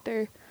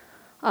factor.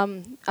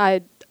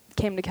 I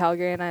came to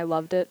Calgary and I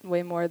loved it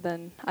way more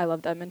than I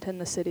loved Edmonton.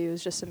 The city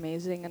was just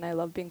amazing, and I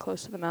love being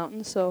close to the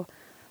mountains. So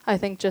I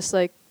think just,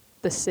 like,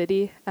 the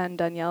city and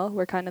Danielle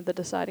were kind of the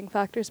deciding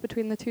factors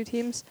between the two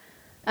teams.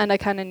 And I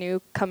kind of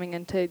knew coming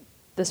into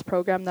this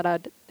program that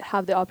I'd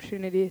have the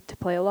opportunity to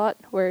play a lot,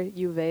 where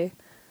U of A,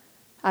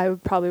 I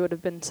probably would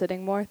have been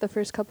sitting more the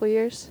first couple of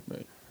years.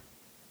 Right.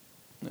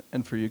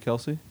 And for you,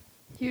 Kelsey?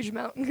 huge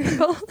mountain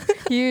girl.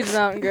 Huge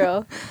mountain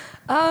girl.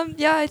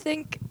 Yeah, I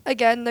think,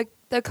 again,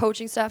 the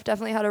coaching staff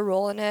definitely had a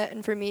role in it.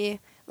 And for me,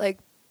 like,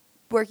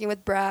 working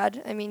with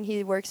Brad, I mean,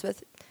 he works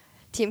with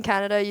Team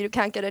Canada. You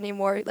can't get any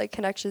more, like,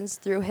 connections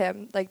through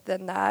him, like,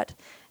 than that.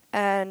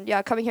 And,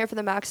 yeah, coming here for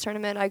the Max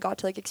tournament, I got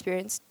to, like,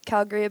 experience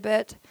Calgary a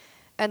bit.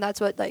 And that's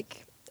what,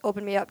 like,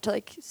 opened me up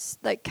to,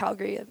 like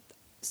Calgary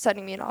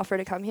sending me an offer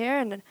to come here.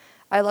 And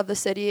I love the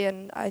city,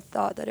 and I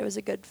thought that it was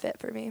a good fit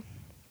for me.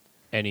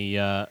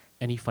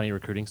 Any funny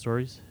recruiting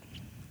stories?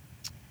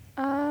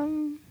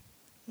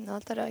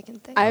 Not that I can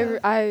think of.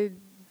 I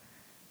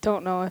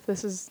don't know if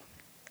this is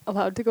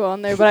allowed to go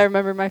on there, but I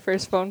remember my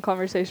first phone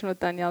conversation with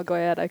Danielle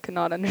Goyette. I could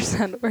not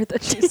understand a word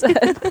that she said.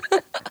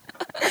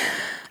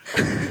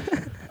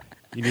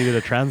 You needed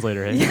a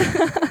translator, hey?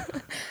 Yeah.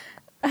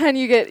 And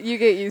you get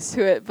used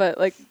to it, but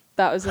like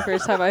that was the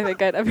first time I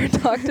think I'd ever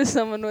talked to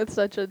someone with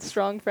such a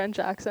strong French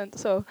accent,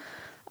 so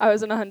I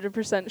wasn't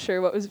 100%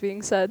 sure what was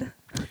being said.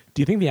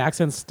 Do you think the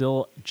accent's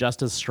still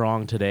just as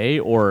strong today,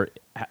 or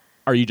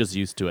are you just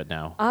used to it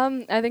now?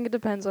 I think it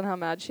depends on how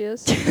mad she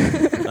is.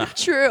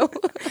 True.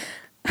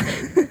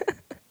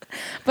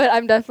 But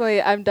I'm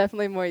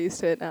definitely more used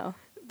to it now.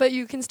 But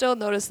you can still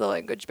notice the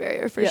language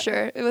barrier for Yeah.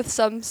 sure with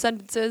some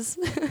sentences,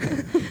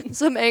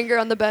 some anger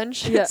on the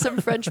bench, Yeah. some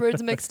French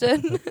words mixed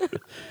in.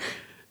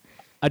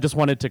 I just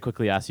wanted to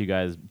quickly ask you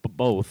guys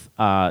both,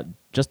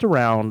 just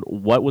around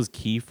what was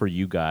key for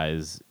you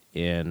guys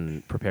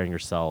in preparing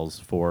yourselves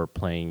for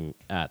playing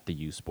at the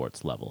U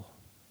Sports level,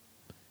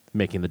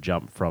 making the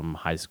jump from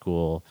high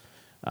school,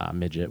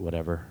 midget,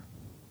 whatever.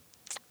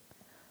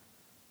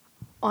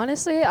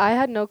 Honestly, I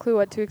had no clue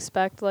what to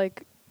expect.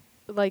 Like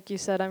you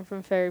said, I'm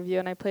from Fairview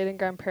and I played in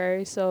Grand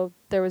Prairie, so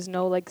there was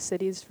no like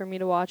cities for me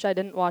to watch. I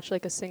didn't watch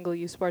like a single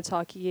U Sports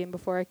hockey game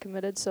before I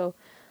committed, so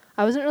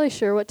I wasn't really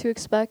sure what to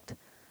expect.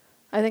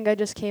 I think I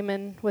just came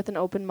in with an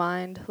open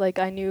mind. Like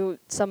I knew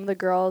some of the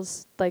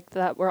girls like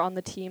that were on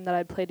the team that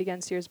I'd played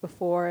against years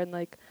before, and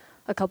like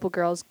a couple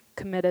girls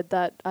committed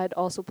that I'd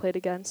also played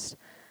against.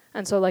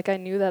 And so like I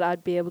knew that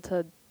I'd be able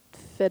to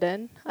fit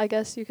in, I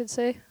guess you could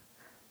say.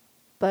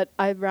 But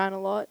I ran a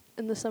lot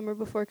in the summer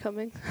before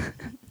coming.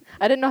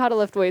 I didn't know how to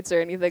lift weights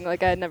or anything.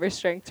 Like I had never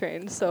strength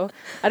trained, so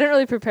I didn't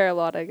really prepare a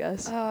lot, I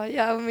guess.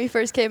 Yeah, when we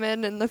first came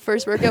in and the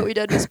first workout we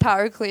did was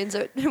power cleans,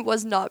 it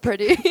was not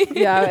pretty.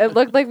 Yeah, it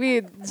looked like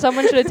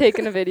someone should have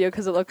taken a video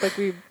because it looked like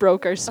we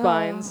broke our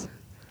spines.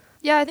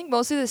 Yeah, I think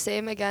mostly the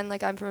same. Again,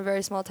 like I'm from a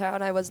very small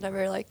town. I was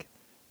never like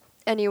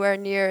anywhere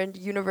near a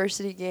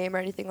university game or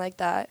anything like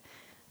that.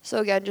 So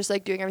again, just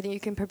like doing everything you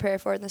can prepare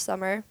for in the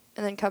summer,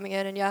 and then coming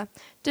in and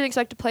didn't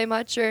expect to play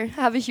much or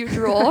have a huge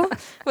role,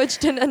 which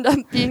didn't end up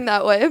being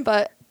that way,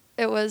 but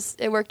it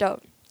worked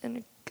out in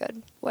a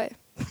good way.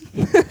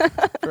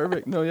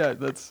 Perfect. No, yeah,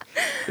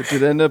 it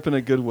did end up in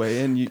a good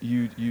way, and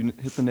you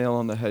hit the nail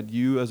on the head.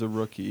 You as a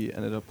rookie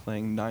ended up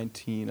playing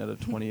 19 out of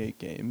 28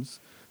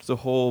 games. there's a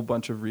whole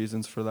bunch of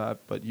reasons for that,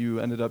 but you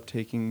ended up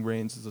taking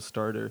reins as a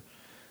starter.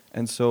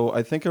 And so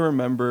I think I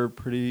remember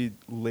pretty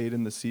late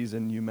in the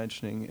season you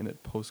mentioning in a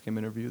post-game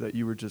interview that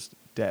you were just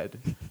dead,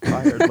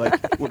 tired,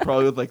 like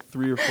probably with like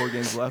 3 or 4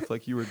 games left,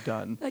 like you were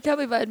done. I can't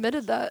believe I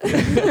admitted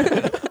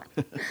that.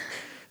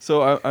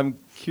 So I'm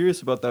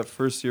curious about that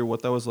first year,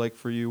 what that was like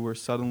for you, where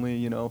suddenly,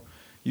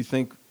 you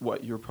think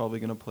you're probably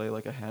going to play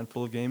like a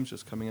handful of games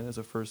just coming in as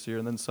a first year,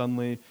 and then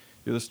suddenly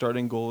you're the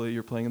starting goalie,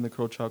 you're playing in the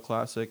Crowchild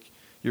Classic,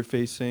 you're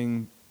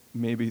facing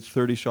maybe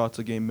 30 shots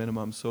a game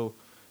minimum. So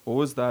what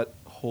was that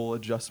whole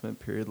adjustment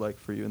period like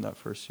for you in that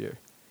first year?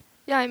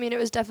 Yeah, I mean, it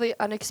was definitely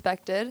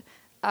unexpected.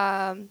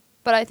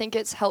 But I think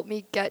it's helped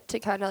me get to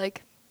kind of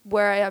like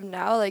where I am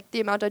now, like the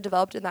amount I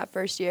developed in that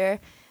first year.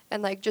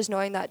 And like just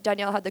knowing that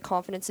Danielle had the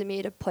confidence in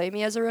me to play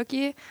me as a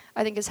rookie,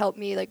 I think has helped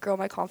me like grow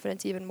my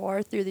confidence even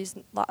more through these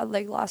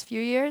last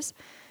few years.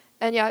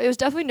 And yeah, it was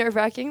definitely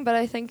nerve-wracking, but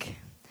I think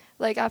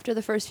like after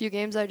the first few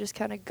games, I just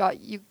kind of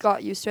got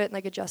used to it and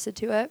like adjusted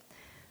to it.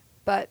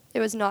 But it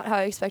was not how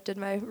I expected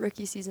my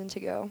rookie season to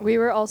go. We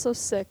were also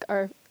sick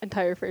our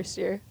entire first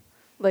year,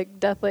 like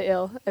deathly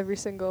ill every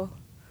single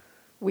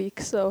week.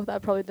 So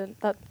that probably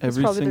didn't. That was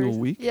Every probably the single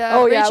reason. week? Yeah,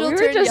 Oh, yeah, Rachel we were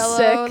turned just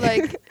yellow,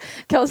 sick. like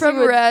Kelsey from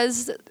would-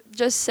 res,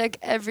 just sick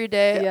every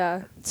day.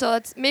 Yeah. So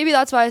that's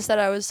why I said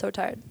I was so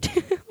tired.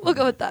 We'll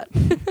go with that.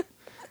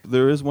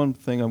 There is one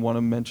thing I want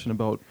to mention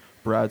about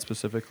Brad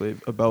specifically,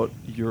 about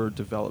your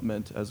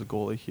development as a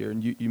goalie here.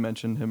 And you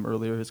mentioned him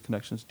earlier, his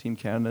connections to Team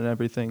Canada and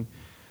everything.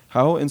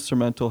 How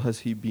instrumental has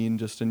he been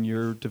just in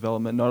your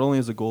development, not only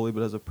as a goalie,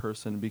 but as a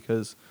person?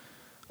 Because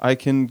I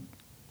can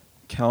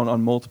count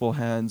on multiple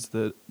hands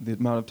the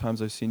amount of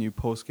times I've seen you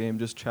post-game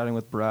just chatting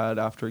with Brad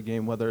after a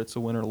game, whether it's a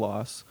win or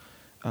loss.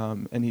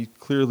 And he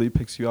clearly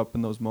picks you up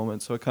in those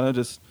moments. So it kind of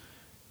just,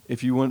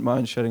 if you wouldn't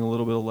mind shedding a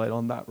little bit of light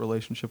on that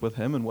relationship with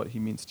him and what he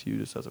means to you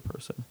just as a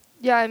person.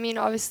 Yeah, I mean,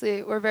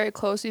 obviously, we're very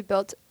close. We've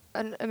built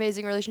an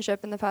amazing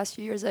relationship in the past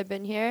few years I've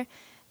been here.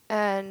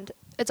 And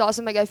it's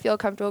awesome. Like, I feel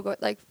comfortable,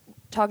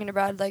 talking to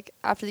Brad, like,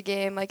 after the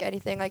game, like,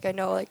 anything. Like, I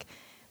know, like,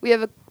 we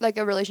have,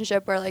 a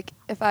relationship where, like,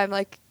 if I'm,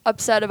 like,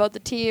 upset about the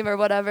team or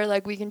whatever,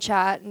 like, we can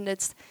chat. And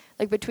it's,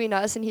 like, between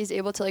us. And he's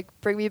able to, like,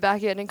 bring me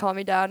back in and calm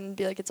me down and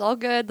be like, it's all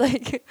good.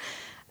 Like,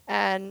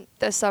 and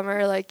this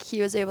summer, like, he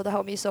was able to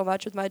help me so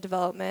much with my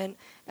development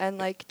and,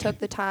 like, took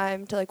the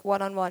time to, like,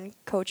 one-on-one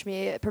coach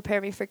me, prepare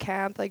me for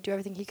camp, like, do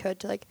everything he could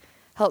to, like,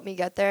 help me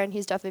get there. And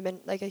he's definitely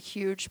been, like, a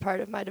huge part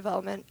of my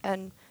development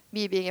and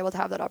me being able to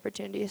have that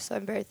opportunity. So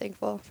I'm very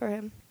thankful for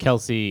him.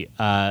 Kelsey,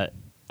 I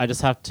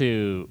just have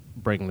to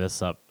bring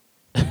this up.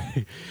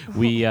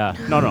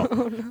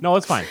 No,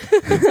 it's fine.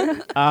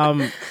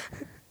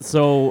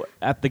 So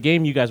at the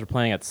game you guys were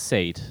playing at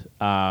SAIT,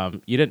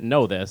 you didn't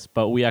know this,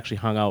 but we actually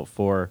hung out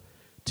for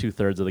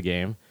 2/3 of the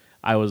game.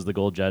 I was the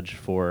goal judge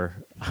for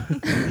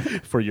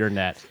for your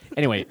net.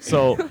 Anyway,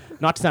 so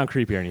not to sound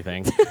creepy or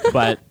anything,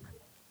 but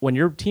when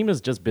your team is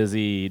just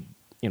busy,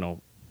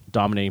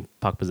 dominating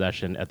puck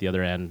possession at the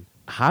other end,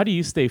 how do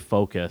you stay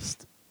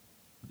focused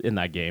in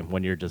that game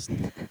when you're just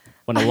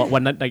when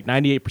like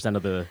 98%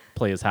 of the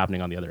play is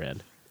happening on the other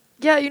end?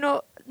 Yeah,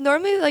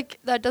 normally, like,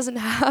 that doesn't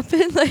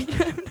happen. Like,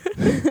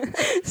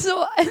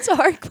 so it's a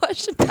hard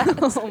question to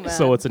ask. Oh, man.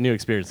 So it's a new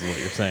experience, is what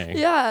you're saying.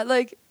 Yeah,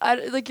 like,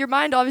 your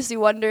mind obviously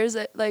wonders.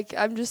 Like,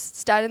 I'm just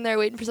standing there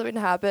waiting for something to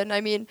happen.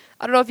 I mean,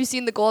 I don't know if you've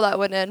seen the goal that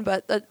went in,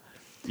 but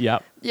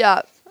Yep.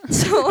 yeah.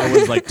 So I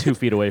was like 2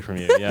 feet away from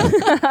you. Yeah.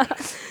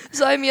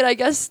 So I mean, I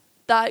guess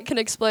that can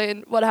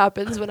explain what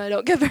happens when I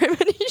don't get very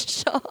many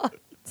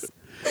shots.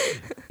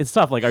 It's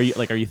tough. Like, are you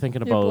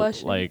thinking You're about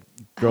blushing. like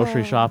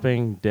grocery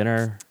shopping,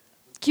 dinner?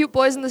 Cute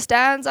boys in the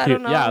stands. I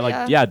don't know.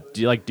 Yeah.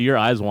 Do your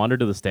eyes wander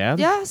to the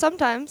stands? Yeah,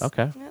 sometimes.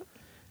 Okay.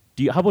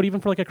 Yeah. How about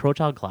even for like a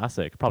Crowchild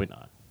Classic? Probably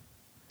not.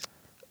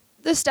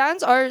 The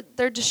stands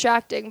they're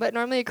distracting, but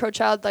normally a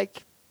Crowchild,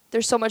 like,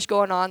 there's so much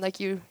going on, like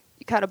you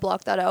kind of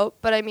block that out.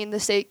 But I mean, the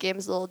state game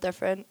is a little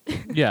different.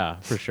 Yeah,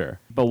 for sure.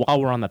 But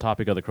while we're on the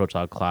topic of the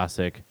Crowchild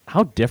Classic,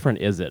 how different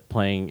is it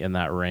playing in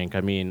that rink?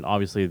 I mean,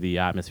 obviously the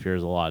atmosphere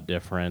is a lot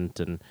different,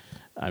 and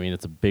I mean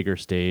it's a bigger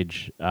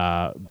stage.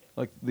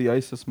 Like the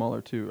ice is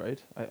smaller too,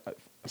 right? If I remember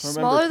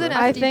Smaller than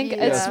correctly. I think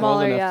FDB, it's yeah.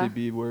 smaller, than yeah.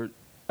 FTB, where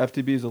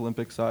FTB is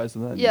Olympic size,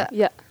 and then Yeah.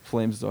 Yeah.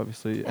 Flames is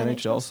obviously NHL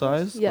NHL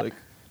size. Yeah. Like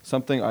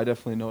something I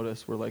definitely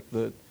noticed where like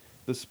the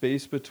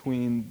space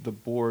between the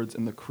boards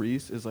and the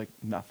crease is like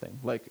nothing.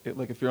 Like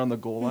if you're on the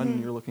goal line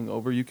and you're looking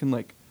over, you can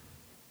like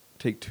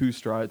take 2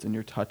 strides and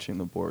you're touching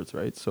the boards,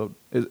 right? So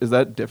is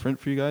that different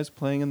for you guys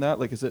playing in that?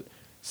 Like, is it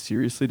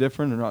seriously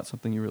different or not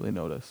something you really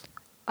notice?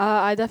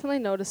 I definitely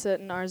notice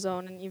it in our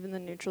zone and even the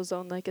neutral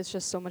zone. Like, it's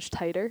just so much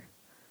tighter,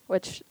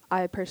 which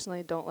I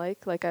personally don't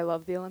like. Like, I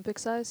love the Olympic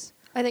size.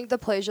 I think the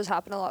plays just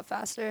happen a lot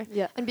faster.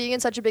 Yeah. And being in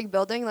such a big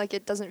building, like,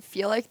 it doesn't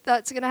feel like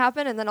that's going to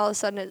happen. And then all of a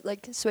sudden it,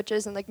 like,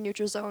 switches and, like,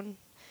 neutral zone.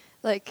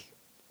 Like,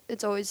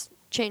 it's always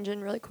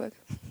changing really quick.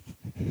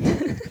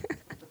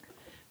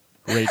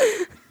 Great.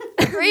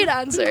 Great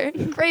answer.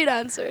 Great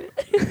answer.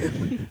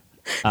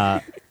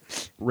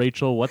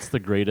 Rachel, what's the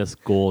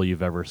greatest goal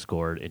you've ever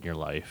scored in your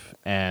life?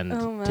 And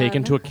Oh, take man.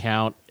 into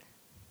account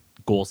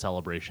goal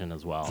celebration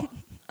as well.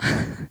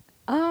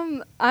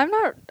 I'm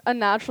not a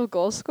natural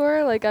goal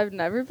scorer. Like, I've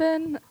never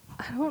been.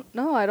 I don't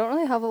know. I don't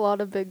really have a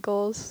lot of big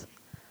goals.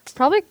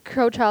 Probably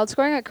Crow Child.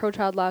 Scoring at Crow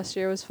Child last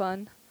year was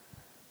fun.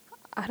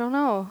 I don't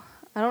know.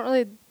 I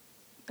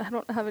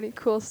don't have any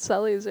cool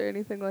cellies or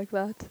anything like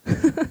that.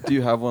 Do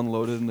you have one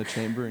loaded in the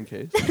chamber in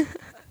case?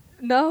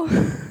 No.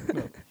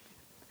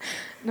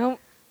 No.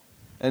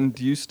 And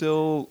do you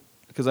still,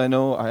 because I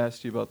know I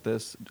asked you about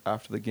this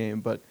after the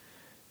game, but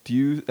do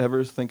you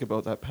ever think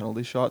about that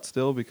penalty shot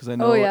still? Because I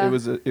know yeah.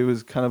 it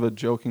was kind of a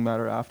joking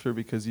matter after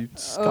because you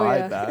skied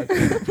yeah.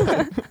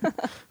 that.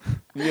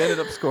 You ended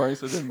up scoring,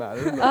 so it didn't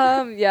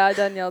matter. Yeah,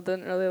 Danielle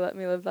didn't really let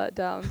me live that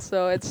down,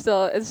 so it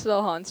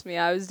still haunts me.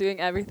 I was doing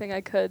everything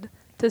I could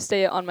to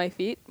stay on my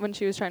feet when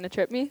she was trying to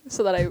trip me,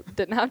 so that I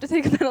didn't have to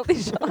take a penalty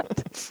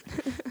shot.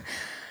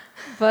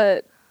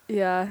 But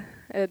yeah,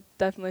 it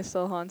definitely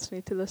still haunts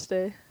me to this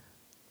day.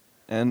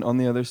 And on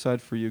the other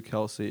side for you,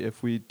 Kelsey,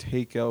 if we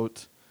take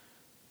out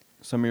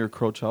some of your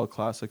Crow Child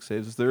Classic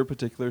saves, is there a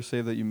particular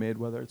save that you made,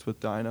 whether it's with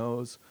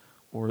Dinos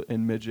or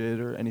in Midget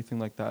or anything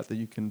like that, that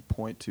you can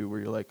point to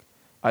where you're like,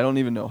 I don't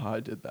even know how I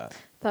did that?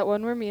 That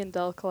one where me and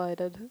Del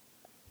collided.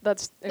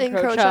 That's in In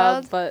Crow Crow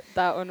Child, Child? but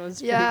that one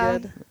was Yeah,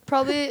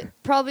 pretty good.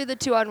 probably the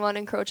 2-on-1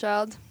 in Crow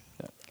Child.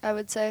 Yeah. I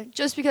would say,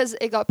 just because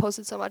it got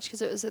posted so much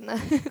because it was in the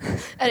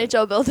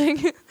NHL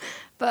building.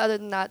 But other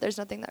than that, there's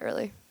nothing that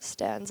really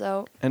stands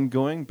out. And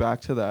going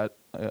back to that,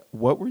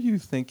 what were you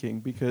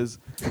thinking? Because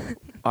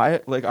I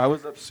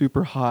was up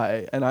super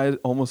high and I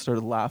almost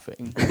started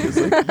laughing because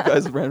you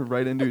guys ran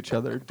right into each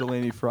other,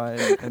 Delaney Fry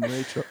and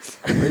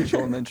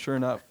Rachel, and then sure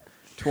enough,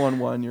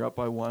 2-on-1, you're up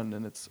by 1,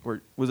 and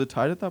was it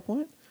tied at that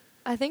point?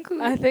 I think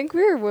I think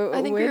we were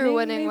winning. we were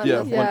winning maybe?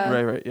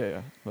 when Right,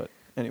 yeah. But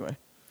anyway,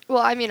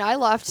 Well, I mean, I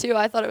laughed too.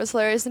 I thought it was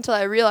hilarious until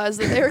I realized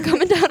that they were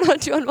coming down on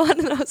 2-on-1,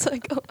 and I was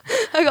like, oh,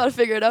 I got to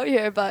figure it out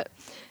here. But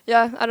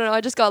yeah, I don't know.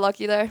 I just got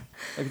lucky there.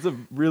 like it's a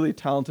really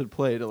talented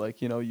play to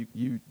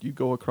you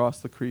go across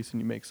the crease and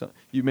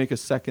you make a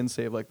second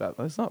save like that.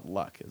 That's not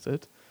luck, is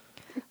it?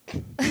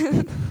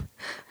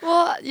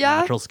 Well,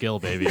 yeah. Natural skill,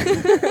 baby.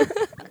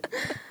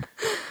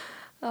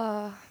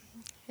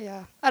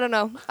 Yeah. I don't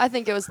know. I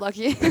think it was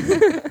lucky.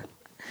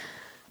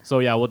 So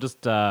yeah, we'll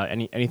just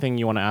anything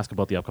you want to ask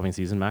about the upcoming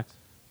season, Max?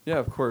 Yeah,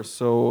 of course.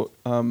 So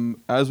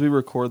as we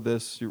record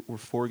this, we're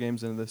 4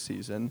 games into the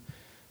season.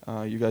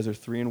 You guys are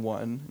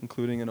 3-1,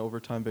 including an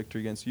overtime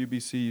victory against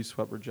UBC. You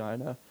swept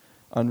Regina.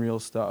 Unreal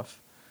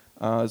stuff.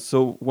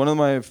 So one of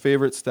my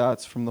favorite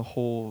stats from the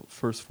whole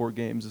first 4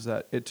 games is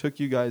that it took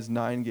you guys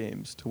 9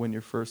 games to win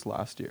your first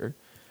last year.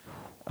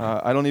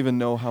 I don't even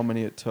know how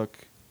many it took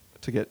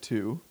to get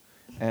 2.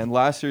 And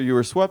last year you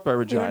were swept by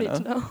You don't Regina.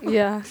 need to know.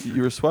 Yeah.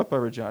 You were swept by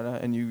Regina,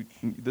 and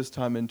this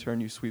time in turn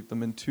you sweep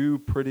them in 2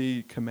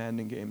 pretty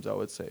commanding games, I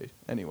would say.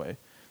 Anyway,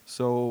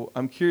 so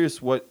I'm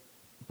curious,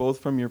 both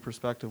from your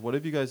perspective, what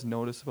have you guys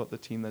noticed about the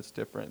team that's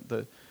different?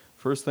 The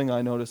first thing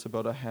I notice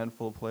about a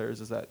handful of players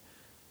is that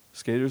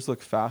skaters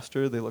look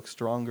faster, they look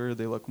stronger,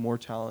 they look more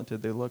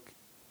talented, they look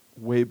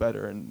way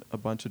better in a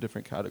bunch of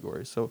different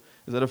categories. So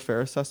is that a fair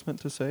assessment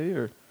to say,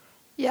 or?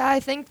 Yeah, I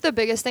think the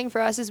biggest thing for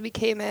us is we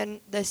came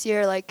in this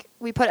year,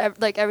 we put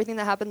everything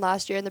that happened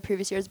last year and the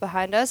previous years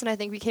behind us, and I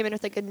think we came in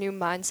with a new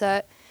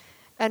mindset,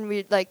 and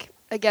we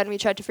again we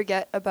tried to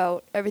forget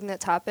about everything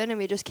that's happened, and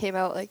we just came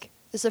out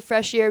this is a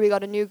fresh year. We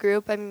got a new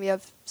group. I mean, we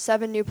have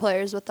 7 new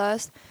players with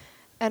us,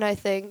 and I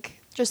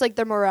think just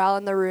the morale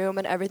in the room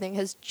and everything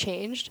has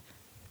changed,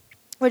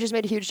 which has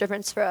made a huge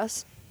difference for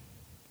us.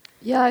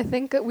 Yeah, I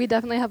think we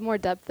definitely have more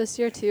depth this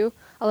year too.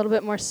 A little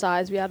bit more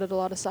size. We added a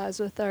lot of size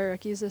with our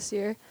rookies this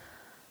year.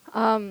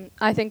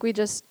 I think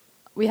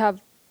we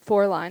have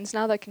 4 lines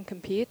now that can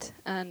compete,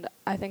 and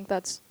I think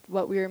that's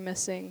what we were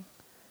missing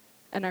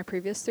in our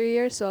previous 3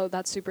 years, so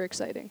that's super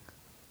exciting.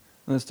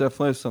 And that's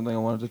definitely something I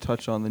wanted to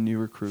touch on, the new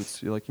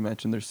recruits. Like you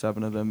mentioned, there's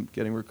 7 of them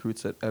getting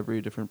recruits at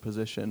every different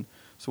position.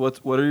 So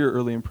what are your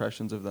early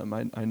impressions of them?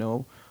 I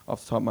know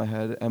off the top of my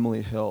head,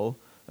 Emily Hill,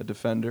 a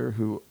defender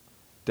who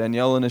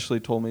Danielle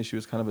initially told me she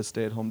was kind of a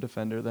stay-at-home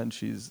defender, then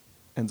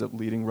ends up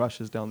leading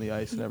rushes down the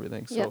ice and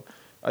everything. So Yep.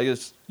 I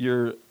guess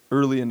your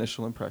early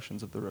initial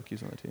impressions of the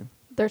rookies on the team.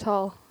 They're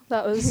tall.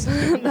 That was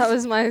that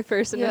was my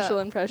first initial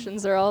Yeah.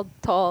 impressions. They're all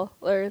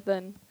taller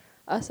than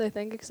us, I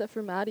think, except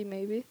for Maddie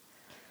maybe.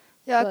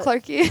 Yeah, But-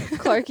 Clarky,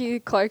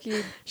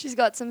 Clarky she's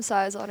got some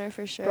size on her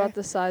for sure. brought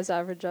the size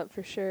average up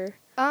for sure.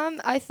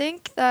 I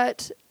think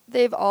that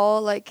they've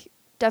all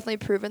definitely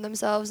proven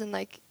themselves, and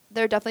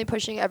they're definitely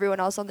pushing everyone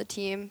else on the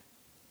team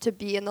to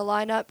be in the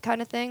lineup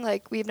kind of thing.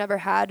 We've never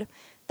had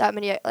that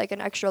many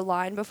an extra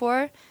line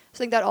before. So I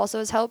think that also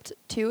has helped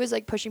too, is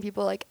pushing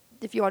people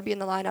if you want to be in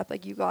the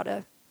lineup, you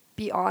gotta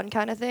be on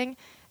kind of thing.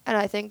 And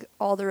I think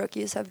all the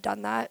rookies have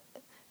done that,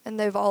 and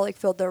they've all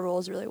filled their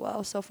roles really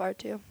well so far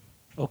too.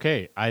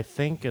 Okay, I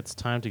think it's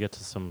time to get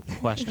to some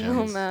questions.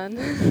 Oh man.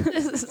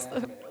 This is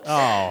the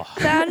Oh,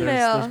 fan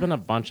there's mail. been a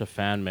bunch of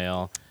fan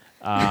mail.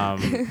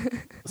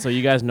 So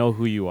you guys know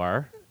who you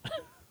are.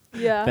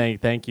 Yeah.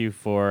 Thank you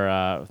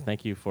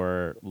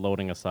for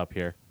loading us up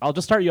here. I'll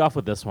just start you off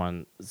with this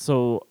one.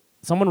 So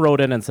someone wrote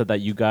in and said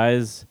that you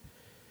guys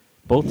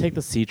both take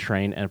the C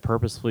train and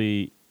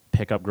purposefully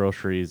pick up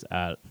groceries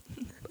at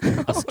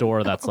a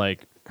store that's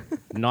like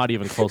not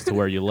even close to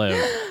where you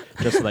live,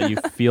 just so that you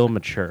feel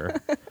mature.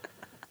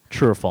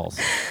 True or false?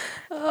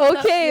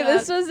 Okay, Yeah.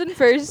 this was in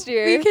first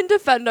year. We can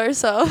defend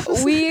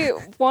ourselves. We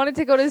wanted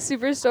to go to the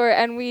Superstore,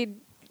 and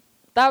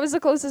that was the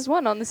closest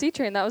one on the C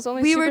train. That was the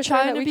only We were Superstore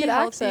trying that to we be could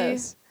healthy.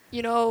 access.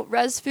 You know,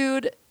 res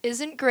food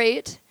isn't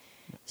great.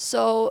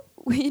 So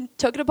we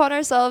took it upon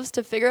ourselves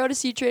to figure out a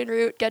C train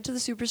route, get to the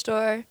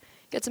Superstore,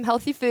 get some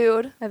healthy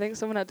food. I think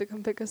someone had to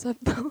come pick us up,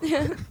 though.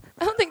 Yeah.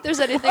 I don't think there's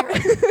anything.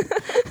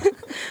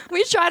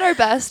 We tried our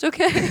best,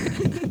 okay?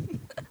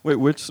 Wait,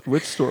 which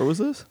store was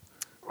this?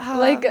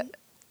 Like-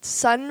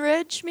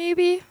 Sunridge,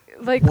 maybe?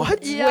 Like,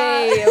 What?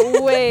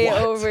 Yeah. way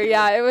over.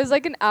 Yeah, it was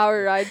like an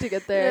hour ride to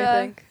get there, Yeah.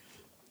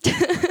 I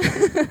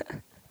think.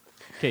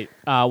 Okay,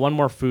 one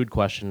more food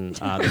question.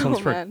 This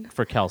one's man.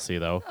 for Kelsey,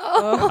 though.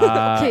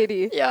 Oh,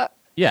 Katie. Yeah.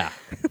 Yeah.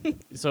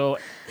 So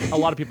a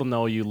lot of people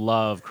know you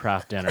love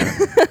craft dinner,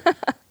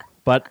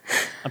 but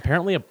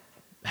apparently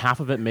half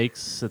of it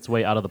makes its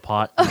way out of the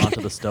pot and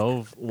onto the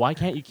stove. Why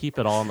can't you keep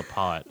it all in the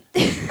pot?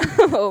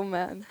 Oh,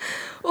 man.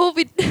 Well,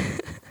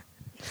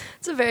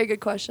 it's a very good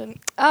question.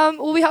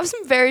 Well, we have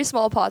some very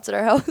small pots at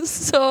our house,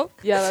 so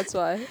Yeah, that's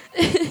why.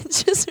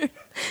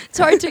 it's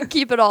hard to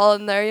keep it all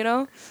in there, you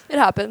know? It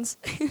happens.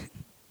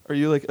 Are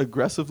you like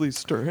aggressively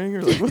stirring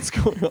or like what's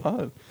going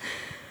on?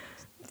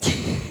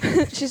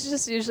 She's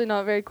just usually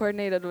not very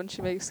coordinated when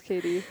she makes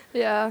Katie.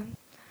 Yeah.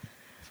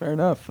 Fair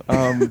enough.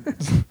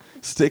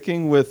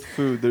 Sticking with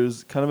food,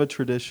 there's kind of a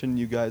tradition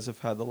you guys have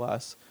had the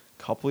last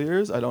couple of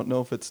years. I don't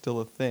know if it's still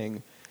a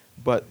thing,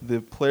 but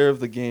the player of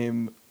the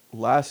game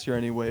last year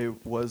anyway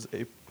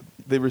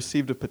they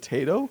received a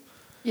potato.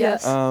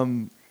 Yes.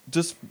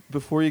 Just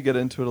before you get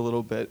into it a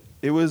little bit,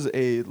 it was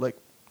a like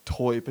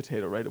toy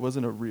potato, right? It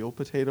wasn't a real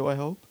potato, I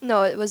hope.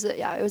 No, it was a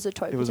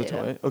toy It was a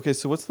potato. toy. Okay,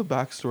 so what's the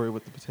backstory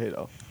with the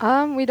potato?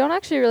 We don't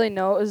actually really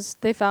know.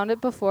 They found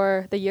it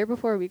the year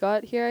before we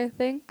got here, I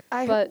think.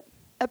 But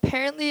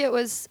Apparently it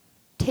was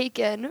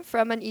taken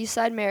from an East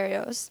Side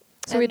Mario's.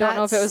 so we and don't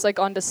know if it that's- was like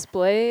on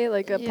display,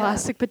 like a Yeah.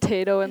 plastic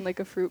potato in like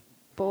a fruit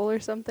bowl or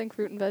something,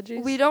 fruit and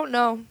veggies. We don't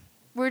know.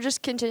 We're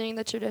just continuing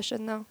the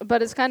tradition, though.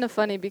 But it's kind of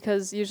funny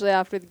because usually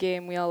after the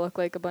game we all look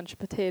like a bunch of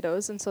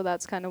potatoes, and so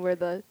that's kind of where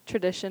the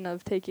tradition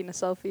of taking a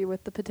selfie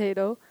with the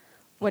potato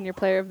when you're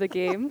player of the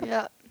game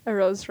Yeah.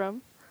 arose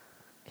from.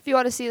 If you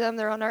want to see them,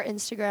 they're on our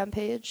Instagram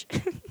page.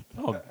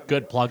 Oh,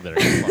 good plug there.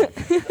 Good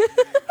plug.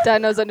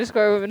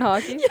 Dinos_women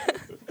hockey.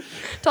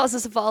 Toss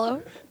us a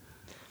follow.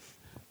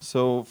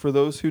 So for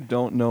those who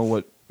don't know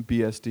what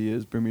BSD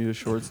is, Bermuda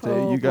Shorts Day,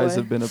 Oh, you guys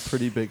boy. have been a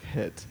pretty big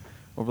hit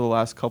over the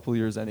last couple of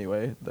years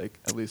anyway, like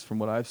at least from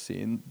what I've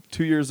seen.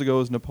 2 years ago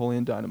was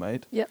Napoleon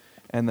Dynamite. Yep.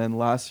 And then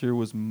last year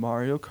was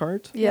Mario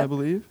Kart, I Yep.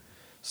 believe.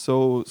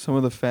 So some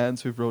of the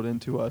fans who've wrote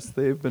into us,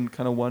 they've been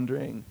kind of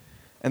wondering,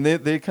 and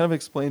they kind of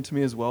explained to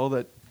me as well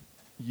that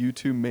you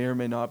two may or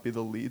may not be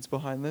the leads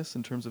behind this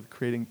in terms of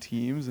creating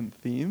teams and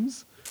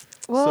themes.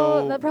 Well,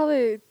 So- that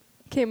probably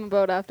came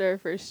about after our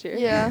first year.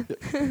 Yeah.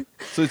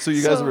 So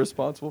you guys So- are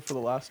responsible for the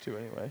last two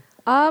anyway.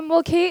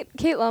 Well, Kate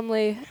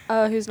Lumley,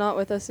 who's not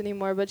with us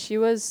anymore, but she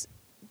was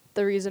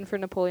the reason for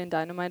Napoleon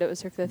Dynamite. It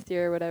was her 5th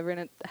year or whatever,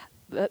 and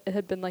it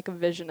had been like a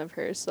vision of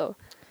hers. So,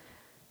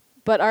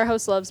 but our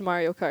house loves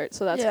Mario Kart,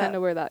 so that's Yeah. kind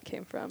of where that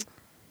came from.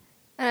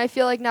 And I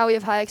feel like now we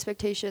have high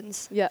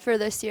expectations Yeah. for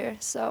this year.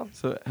 So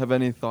So have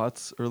any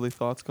early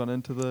thoughts gone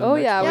into the Oh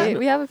next yeah, round?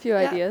 we have a few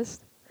Yeah. ideas.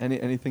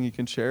 Anything you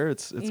can share?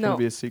 It's No. gonna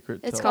be a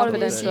secret. it's till got to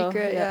be a Tuesday. confidential.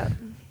 secret. Yeah.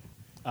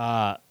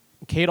 Yeah.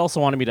 Kate also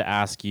wanted me to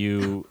ask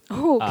you,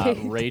 Oh,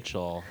 okay.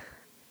 Rachel,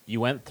 you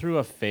went through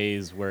a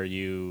phase where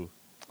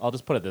I'll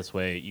just put it this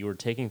way, you were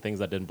taking things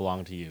that didn't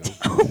belong to you.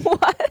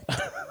 What?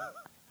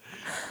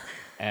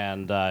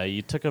 And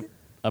you took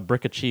a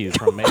brick of cheese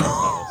from Mayo's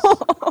house.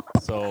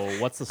 So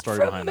what's the story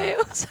behind that?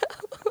 Mayo's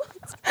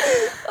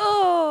house.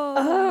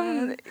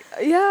 Oh.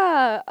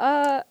 Yeah,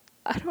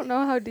 I don't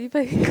know how deep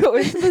I can go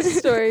into this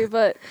story,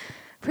 but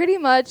pretty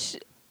much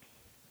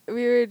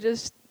we were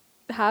just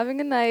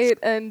having a night,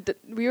 and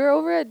we were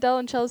over at Dell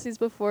and Chelsea's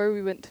before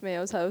we went to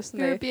Mayo's house.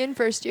 And We were being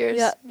first years.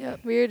 Yeah. Yep.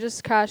 we were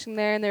just crashing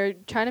there, and they were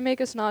trying to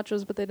make us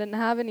nachos, but they didn't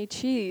have any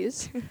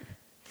cheese.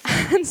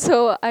 And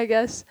so I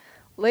guess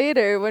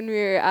later when we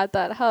were at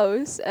that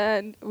house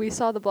and we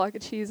saw the block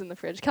of cheese in the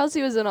fridge,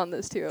 Kelsey was in on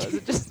this too. It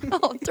was just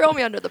Oh, throw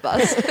me under the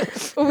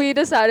bus. we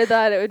decided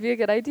that it would be a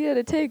good idea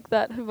to take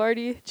that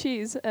Havarti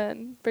cheese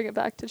and bring it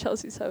back to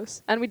Chelsea's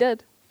house. And we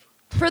did.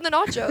 For the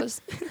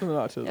nachos. For the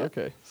nachos, Yeah.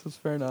 okay. So it's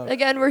fair enough.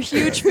 Again, we're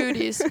huge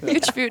foodies.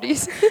 Huge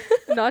foodies.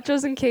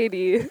 Nachos and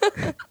Katie.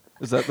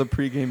 Is that the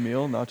pregame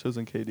meal, nachos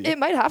and KD? It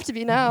might have to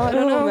be now. I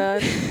don't know.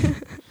 Man.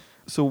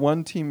 So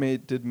one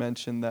teammate did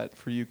mention that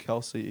for you,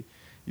 Kelsey,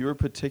 you were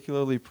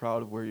particularly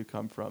proud of where you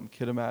come from,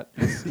 Kitimat,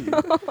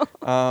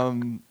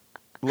 BC.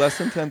 Less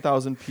than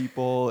 10,000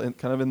 people,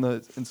 kind of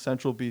in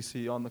central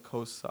BC on the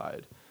coast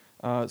side.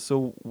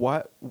 So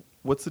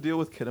what's the deal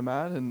with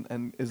Kitimat,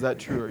 and is that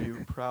true? Are you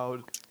a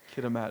proud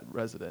Kitimat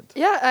resident?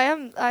 Yeah, I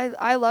am.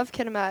 I love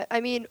Kitimat.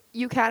 I mean,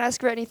 you can't ask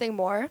for anything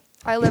more.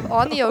 I live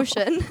on the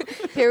ocean,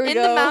 Here we in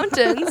go. the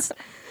mountains.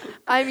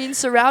 I mean,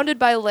 surrounded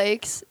by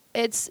lakes.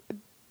 It's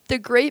the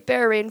Great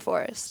Bear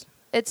Rainforest.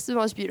 It's the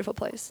most beautiful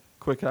place.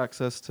 Quick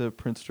access to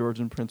Prince George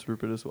and Prince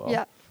Rupert as well.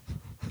 Yeah,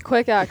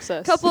 Quick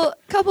access.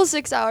 couple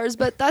 6 hours,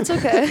 but that's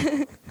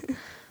okay.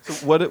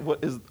 So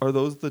are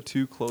those the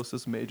two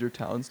closest major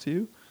towns to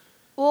you?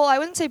 Well, I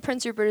wouldn't say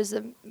Prince Rupert is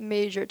a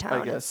major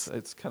town. I guess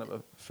it's kind of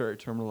a ferry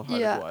terminal, Haida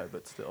Yeah. Gwaii,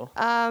 but still.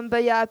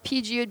 But yeah,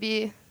 PG would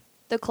be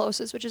the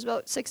closest, which is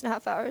about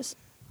 6.5 hours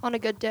on a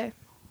good day.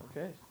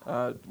 Okay.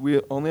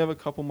 We only have a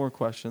couple more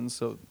questions,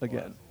 so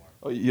again.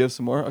 Oh, you have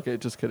some more? Okay,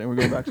 just kidding. We're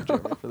going back to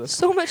Jeremy for this.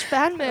 So much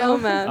fan mail. Oh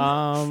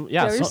man.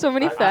 Yeah. There's so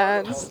many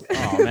fans.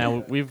 Oh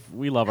man,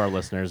 we love our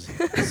listeners.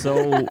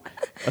 So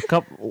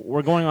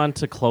we're going on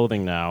to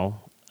clothing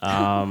now.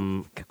 Oh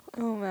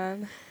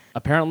man.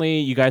 Apparently,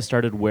 you guys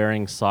started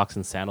wearing socks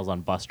and sandals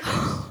on bus trips,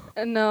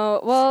 No.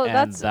 Well,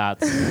 and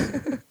that's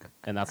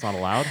and that's not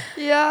allowed.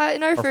 Yeah,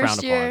 in our Or frowned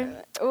first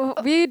year,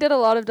 we did a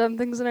lot of dumb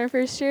things in our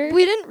first year.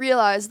 we didn't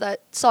realize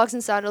that socks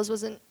and sandals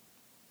wasn't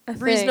A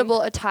thing.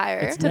 reasonable attire.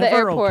 It's To the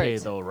never airport. okay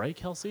though, right,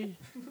 Kelsey?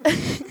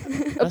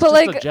 That's But just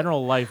a like,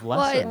 general life Well,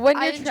 lesson. When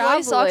I you're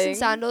enjoy socks traveling- and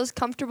sandals,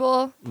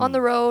 comfortable on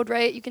the road,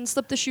 right? You can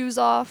slip the shoes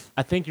off.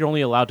 I think you're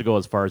only allowed to go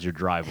as far as your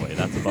driveway.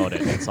 That's about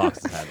it. In socks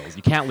and sandals.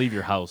 You can't leave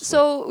your house.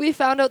 So we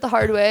found out the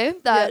hard way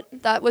that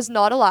that was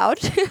not allowed.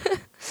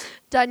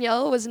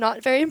 Danielle was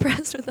not very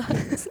impressed with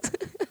us.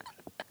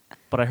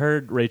 But I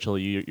heard, Rachel,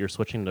 you're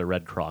switching to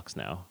red Crocs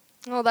now.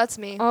 Oh, that's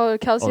me. Oh,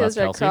 Kelsey Oh, has that's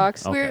red Kelsey?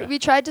 Crocs. Oh. Okay. We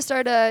tried to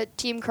start a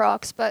team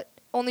Crocs, but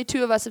only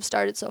 2 of us have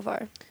started so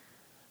far.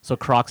 So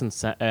Crocs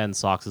and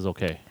socks is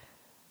okay.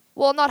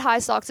 Well, not high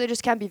socks; they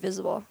just can't be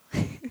visible.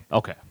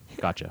 Okay,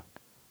 gotcha.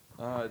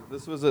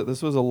 This was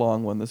a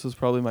long one. This was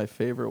probably my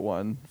favorite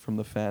one from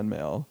the fan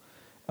mail.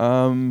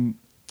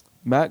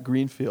 Matt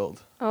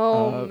Greenfield.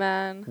 Oh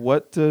man.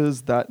 What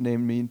does that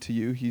name mean to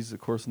you? He's of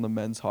course on the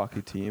men's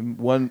hockey team.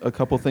 A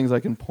couple things I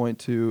can point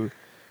to: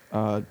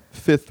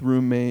 fifth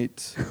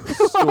roommate,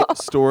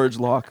 storage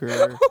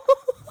locker.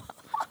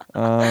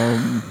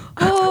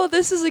 Oh,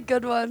 this is a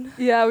good one.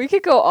 Yeah, we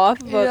could go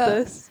off about Yeah.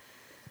 this.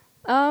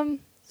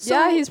 So-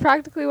 Yeah, he's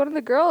practically one of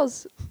the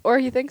girls, or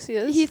he thinks he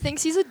is. He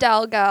thinks he's a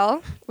Dal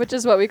gal. which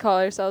is what we call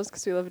ourselves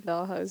because we live in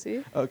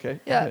Dalhousie. Okay.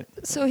 Yeah. okay.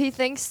 So he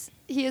thinks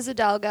he is a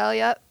Dal gal.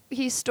 Yeah.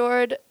 He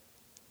stored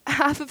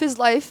half of his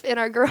life in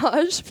our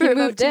garage for He about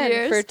moved 2 in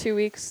years. for 2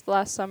 weeks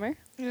last summer.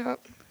 Yeah.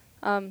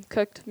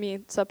 Cooked me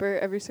supper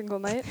every single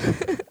night.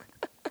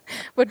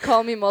 Would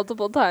call me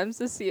multiple times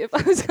to see if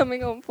I was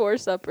coming home for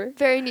supper.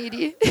 Very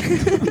needy.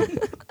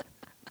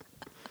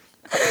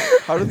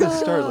 How did this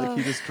start? Like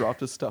he just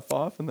dropped his stuff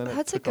off and then it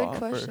That's a took good off,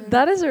 or- question.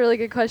 That is a really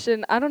good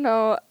question. I don't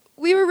know.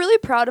 We were really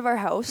proud of our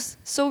house,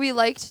 so we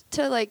liked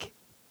to like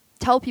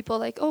tell people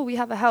like, "Oh, we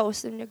have a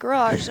house in a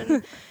garage,"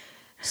 and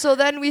so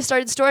then we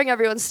started storing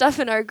everyone's stuff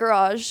in our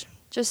garage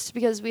just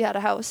because we had a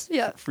house.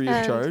 Yeah. Free of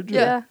And- charge? or-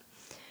 Yeah.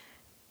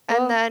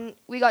 Well- And then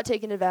we got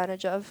taken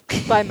advantage of.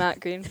 By Matt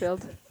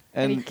Greenfield.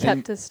 And, he And,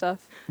 kept his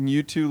stuff. and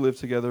you two live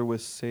together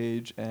with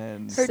Sage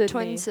and Her Sydney.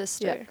 twin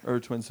sister. Yeah.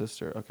 or twin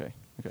sister. Okay.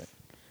 Okay.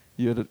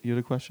 You had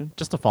a question?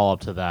 Just to follow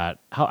up to that,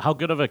 how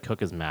good of a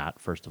cook is Matt,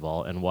 first of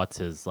all, and what's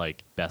his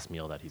like best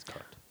meal that he's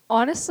cooked?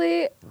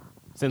 Honestly,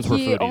 Since we're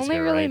he foodies only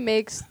here, really right?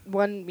 makes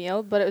one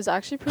meal, but it was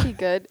actually pretty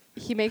good.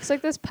 He makes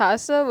like this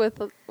pasta with,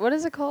 what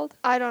is it called?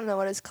 I don't know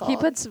what it's called. He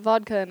puts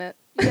vodka in it.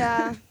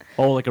 yeah.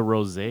 Oh, like a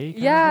rosé?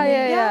 Yeah, yeah,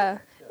 Yeah. yeah.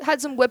 Had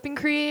some whipping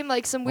cream,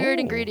 like some weird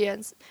Oh.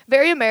 ingredients.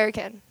 Very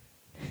American.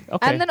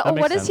 Okay, And then that makes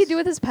what does he sense. do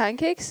with his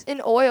pancakes?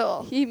 In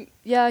oil. He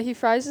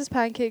fries his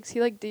pancakes.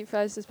 He like deep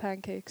fries his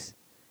pancakes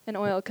in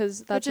oil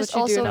because that's Which is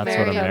what you do. also in That's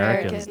what very America.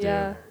 Americans do.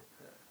 Yeah.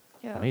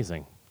 Yeah.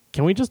 Amazing.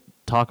 Can we just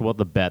talk about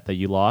the bet that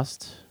you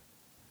lost,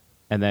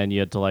 and then you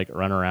had to like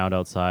run around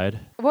outside?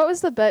 What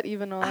was the bet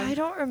even on? I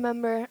don't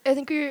remember. I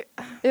think we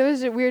It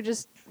was we were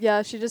just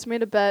she just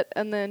made a bet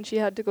and then she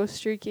had to go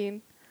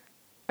streaking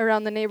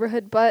around the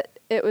neighborhood, but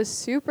it was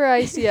super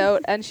icy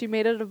out and she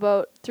made it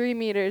about 3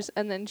 meters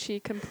and then she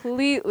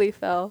completely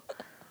fell.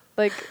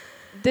 Like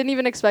didn't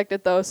even expect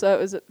it though, so it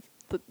was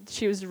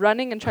she was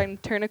running and trying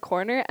to turn a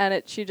corner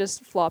and she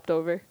just flopped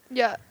over.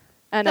 yeah.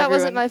 And That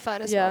wasn't everyone- my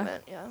finest yeah.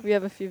 moment. Yeah. We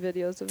have a few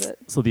videos of it.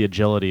 So the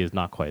agility is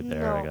not quite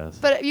there, I No. guess.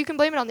 But you can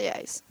blame it on the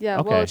ice. Yeah,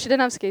 Okay. well, she didn't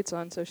have skates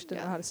on, so she didn't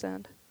Yeah. know how to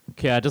stand.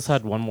 Okay, I just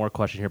had one more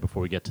question here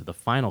before we get to the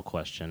final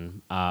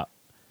question.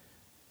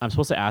 I'm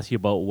supposed to ask you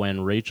about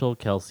when Rachel,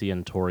 Kelsey,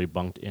 and Tori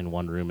bunked in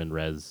one room in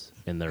Res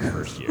in their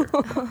first year.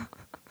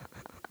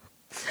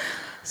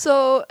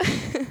 So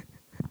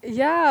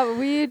Yeah,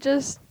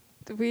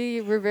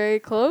 we were very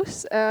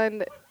close,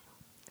 and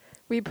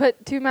we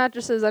put 2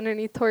 mattresses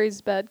underneath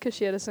Tori's bed because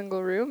she had a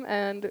single room,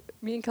 and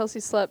me and Kelsey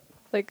slept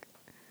like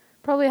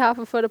probably half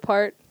a foot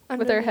apart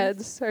with our Underneath.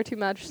 heads, our 2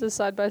 mattresses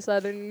side by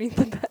side underneath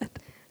the bed.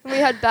 We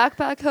had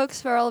backpack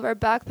hooks for all of our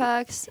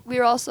backpacks. We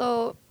were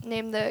also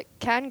named the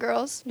Can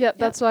Girls. Yep,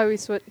 that's why we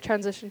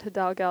transitioned to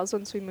Dal Gals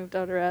once we moved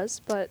out of res.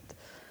 But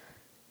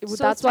So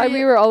that's why 3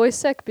 we were always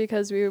sick,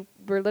 because we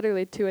were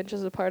literally 2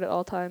 inches apart at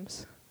all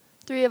times.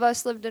 3 of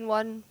us lived in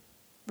one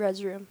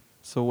res room.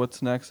 So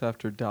what's next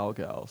after Dal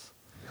Gals?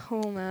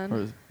 Oh, man.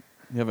 Or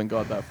you haven't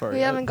got that far We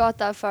yet? haven't got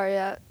that far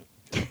yet.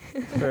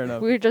 Fair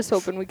enough. We were just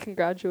hoping we can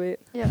graduate.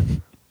 Yeah.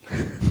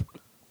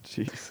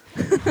 Jeez.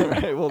 All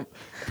right. Well,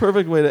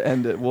 perfect way to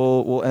end it.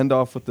 We'll end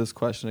off with this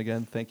question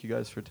again. Thank you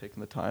guys for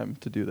taking the time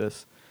to do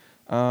this.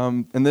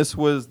 And this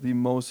was the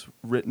most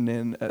written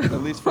in, at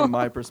least from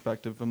my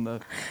perspective, from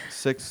the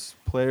 6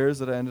 players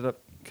that I ended up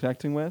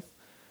connecting with.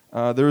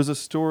 There was a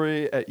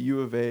story at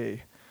U of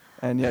A,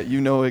 and yet you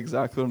know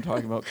exactly what I'm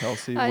talking about,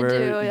 Kelsey, I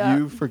where do, yeah.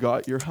 you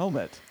forgot your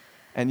helmet,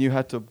 and you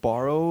had to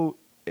borrow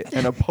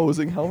an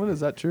opposing helmet.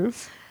 Is that true?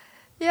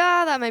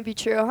 Yeah, that might be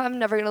true. I'm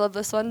never going to live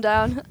this one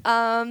down.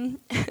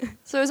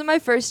 So it was in my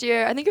first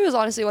year. I think it was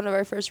honestly one of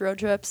our first road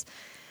trips.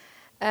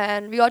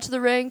 And we got to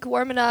the rink,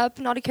 warming up,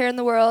 not a care in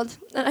the world.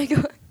 And I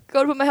go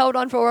to put my helmet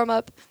on for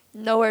warm-up,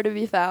 nowhere to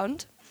be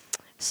found.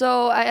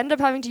 So I ended up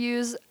having to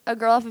use a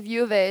girl off of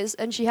U of A's,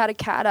 and she had a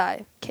cat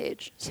eye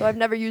cage. So I've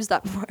never used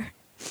that before.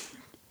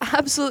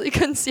 Absolutely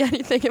couldn't see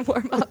anything in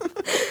warm-up.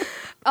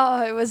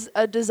 Oh, it was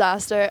a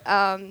disaster.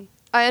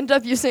 I ended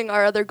up using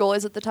our other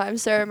goalies at the time,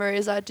 Sarah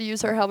Murray's. I had to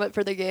use her helmet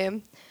for the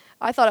game.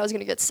 I thought I was going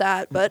to get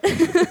sat, but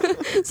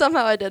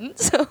somehow I didn't.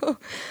 So,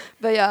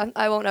 but yeah,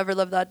 I won't ever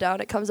live that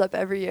down. It comes up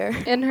every year.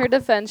 In her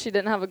defense, she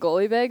didn't have a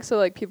goalie bag, so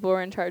like people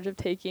were in charge of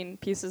taking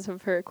pieces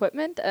of her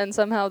equipment, and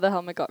somehow the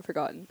helmet got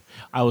forgotten.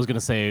 I was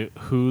gonna say,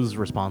 whose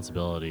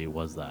responsibility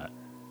was that?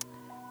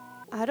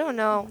 I don't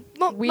know.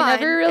 Well, We mine.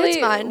 never really,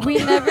 It's mine. we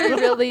never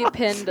really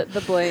pinned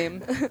the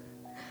blame.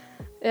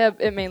 Yeah,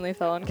 it mainly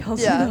fell on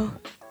Kelsey. Yeah. though.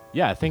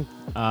 Yeah, I think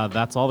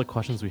that's all the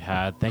questions we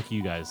had. Thank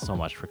you guys so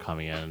much for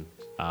coming in.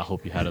 I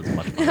hope you had as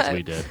much fun as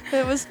we did.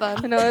 It was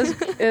fun. I know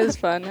it was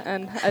fun,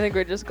 and I think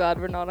we're just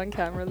glad we're not on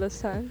camera this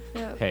time.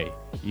 Yeah. Hey,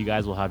 you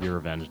guys will have your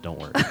revenge. Don't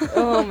worry.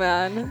 Oh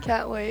man,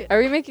 Can't wait. are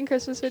we making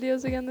Christmas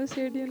videos again this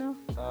year? Do you know?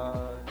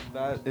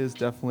 That is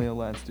definitely a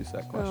Lance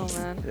Doucette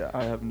question. Oh man, Yeah,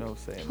 I have no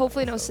say in that,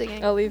 Hopefully no so.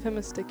 singing. I'll leave him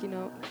a sticky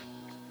note.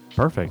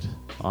 Perfect.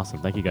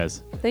 Awesome. Thank you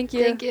guys. Thank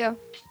you. Thank you.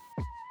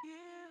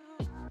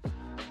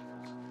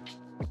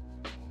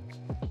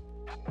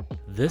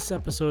 This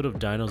episode of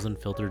Dinos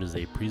Unfiltered is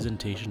a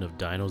presentation of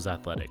Dinos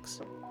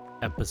Athletics.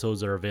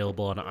 Episodes are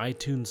available on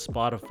iTunes,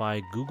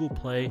 Spotify, Google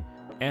Play,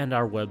 and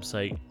our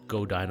website,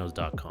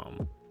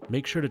 godinos.com.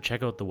 Make sure to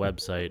check out the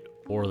website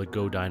or the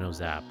Go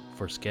Dinos app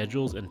for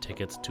schedules and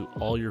tickets to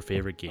all your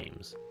favorite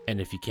games. And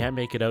if you can't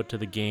make it out to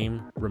the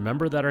game,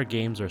 remember that our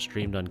games are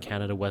streamed on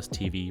Canada West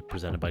TV,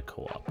 presented by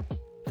Co-op.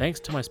 Thanks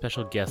to my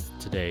special guests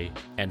today,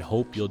 and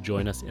hope you'll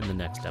join us in the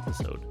next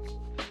episode.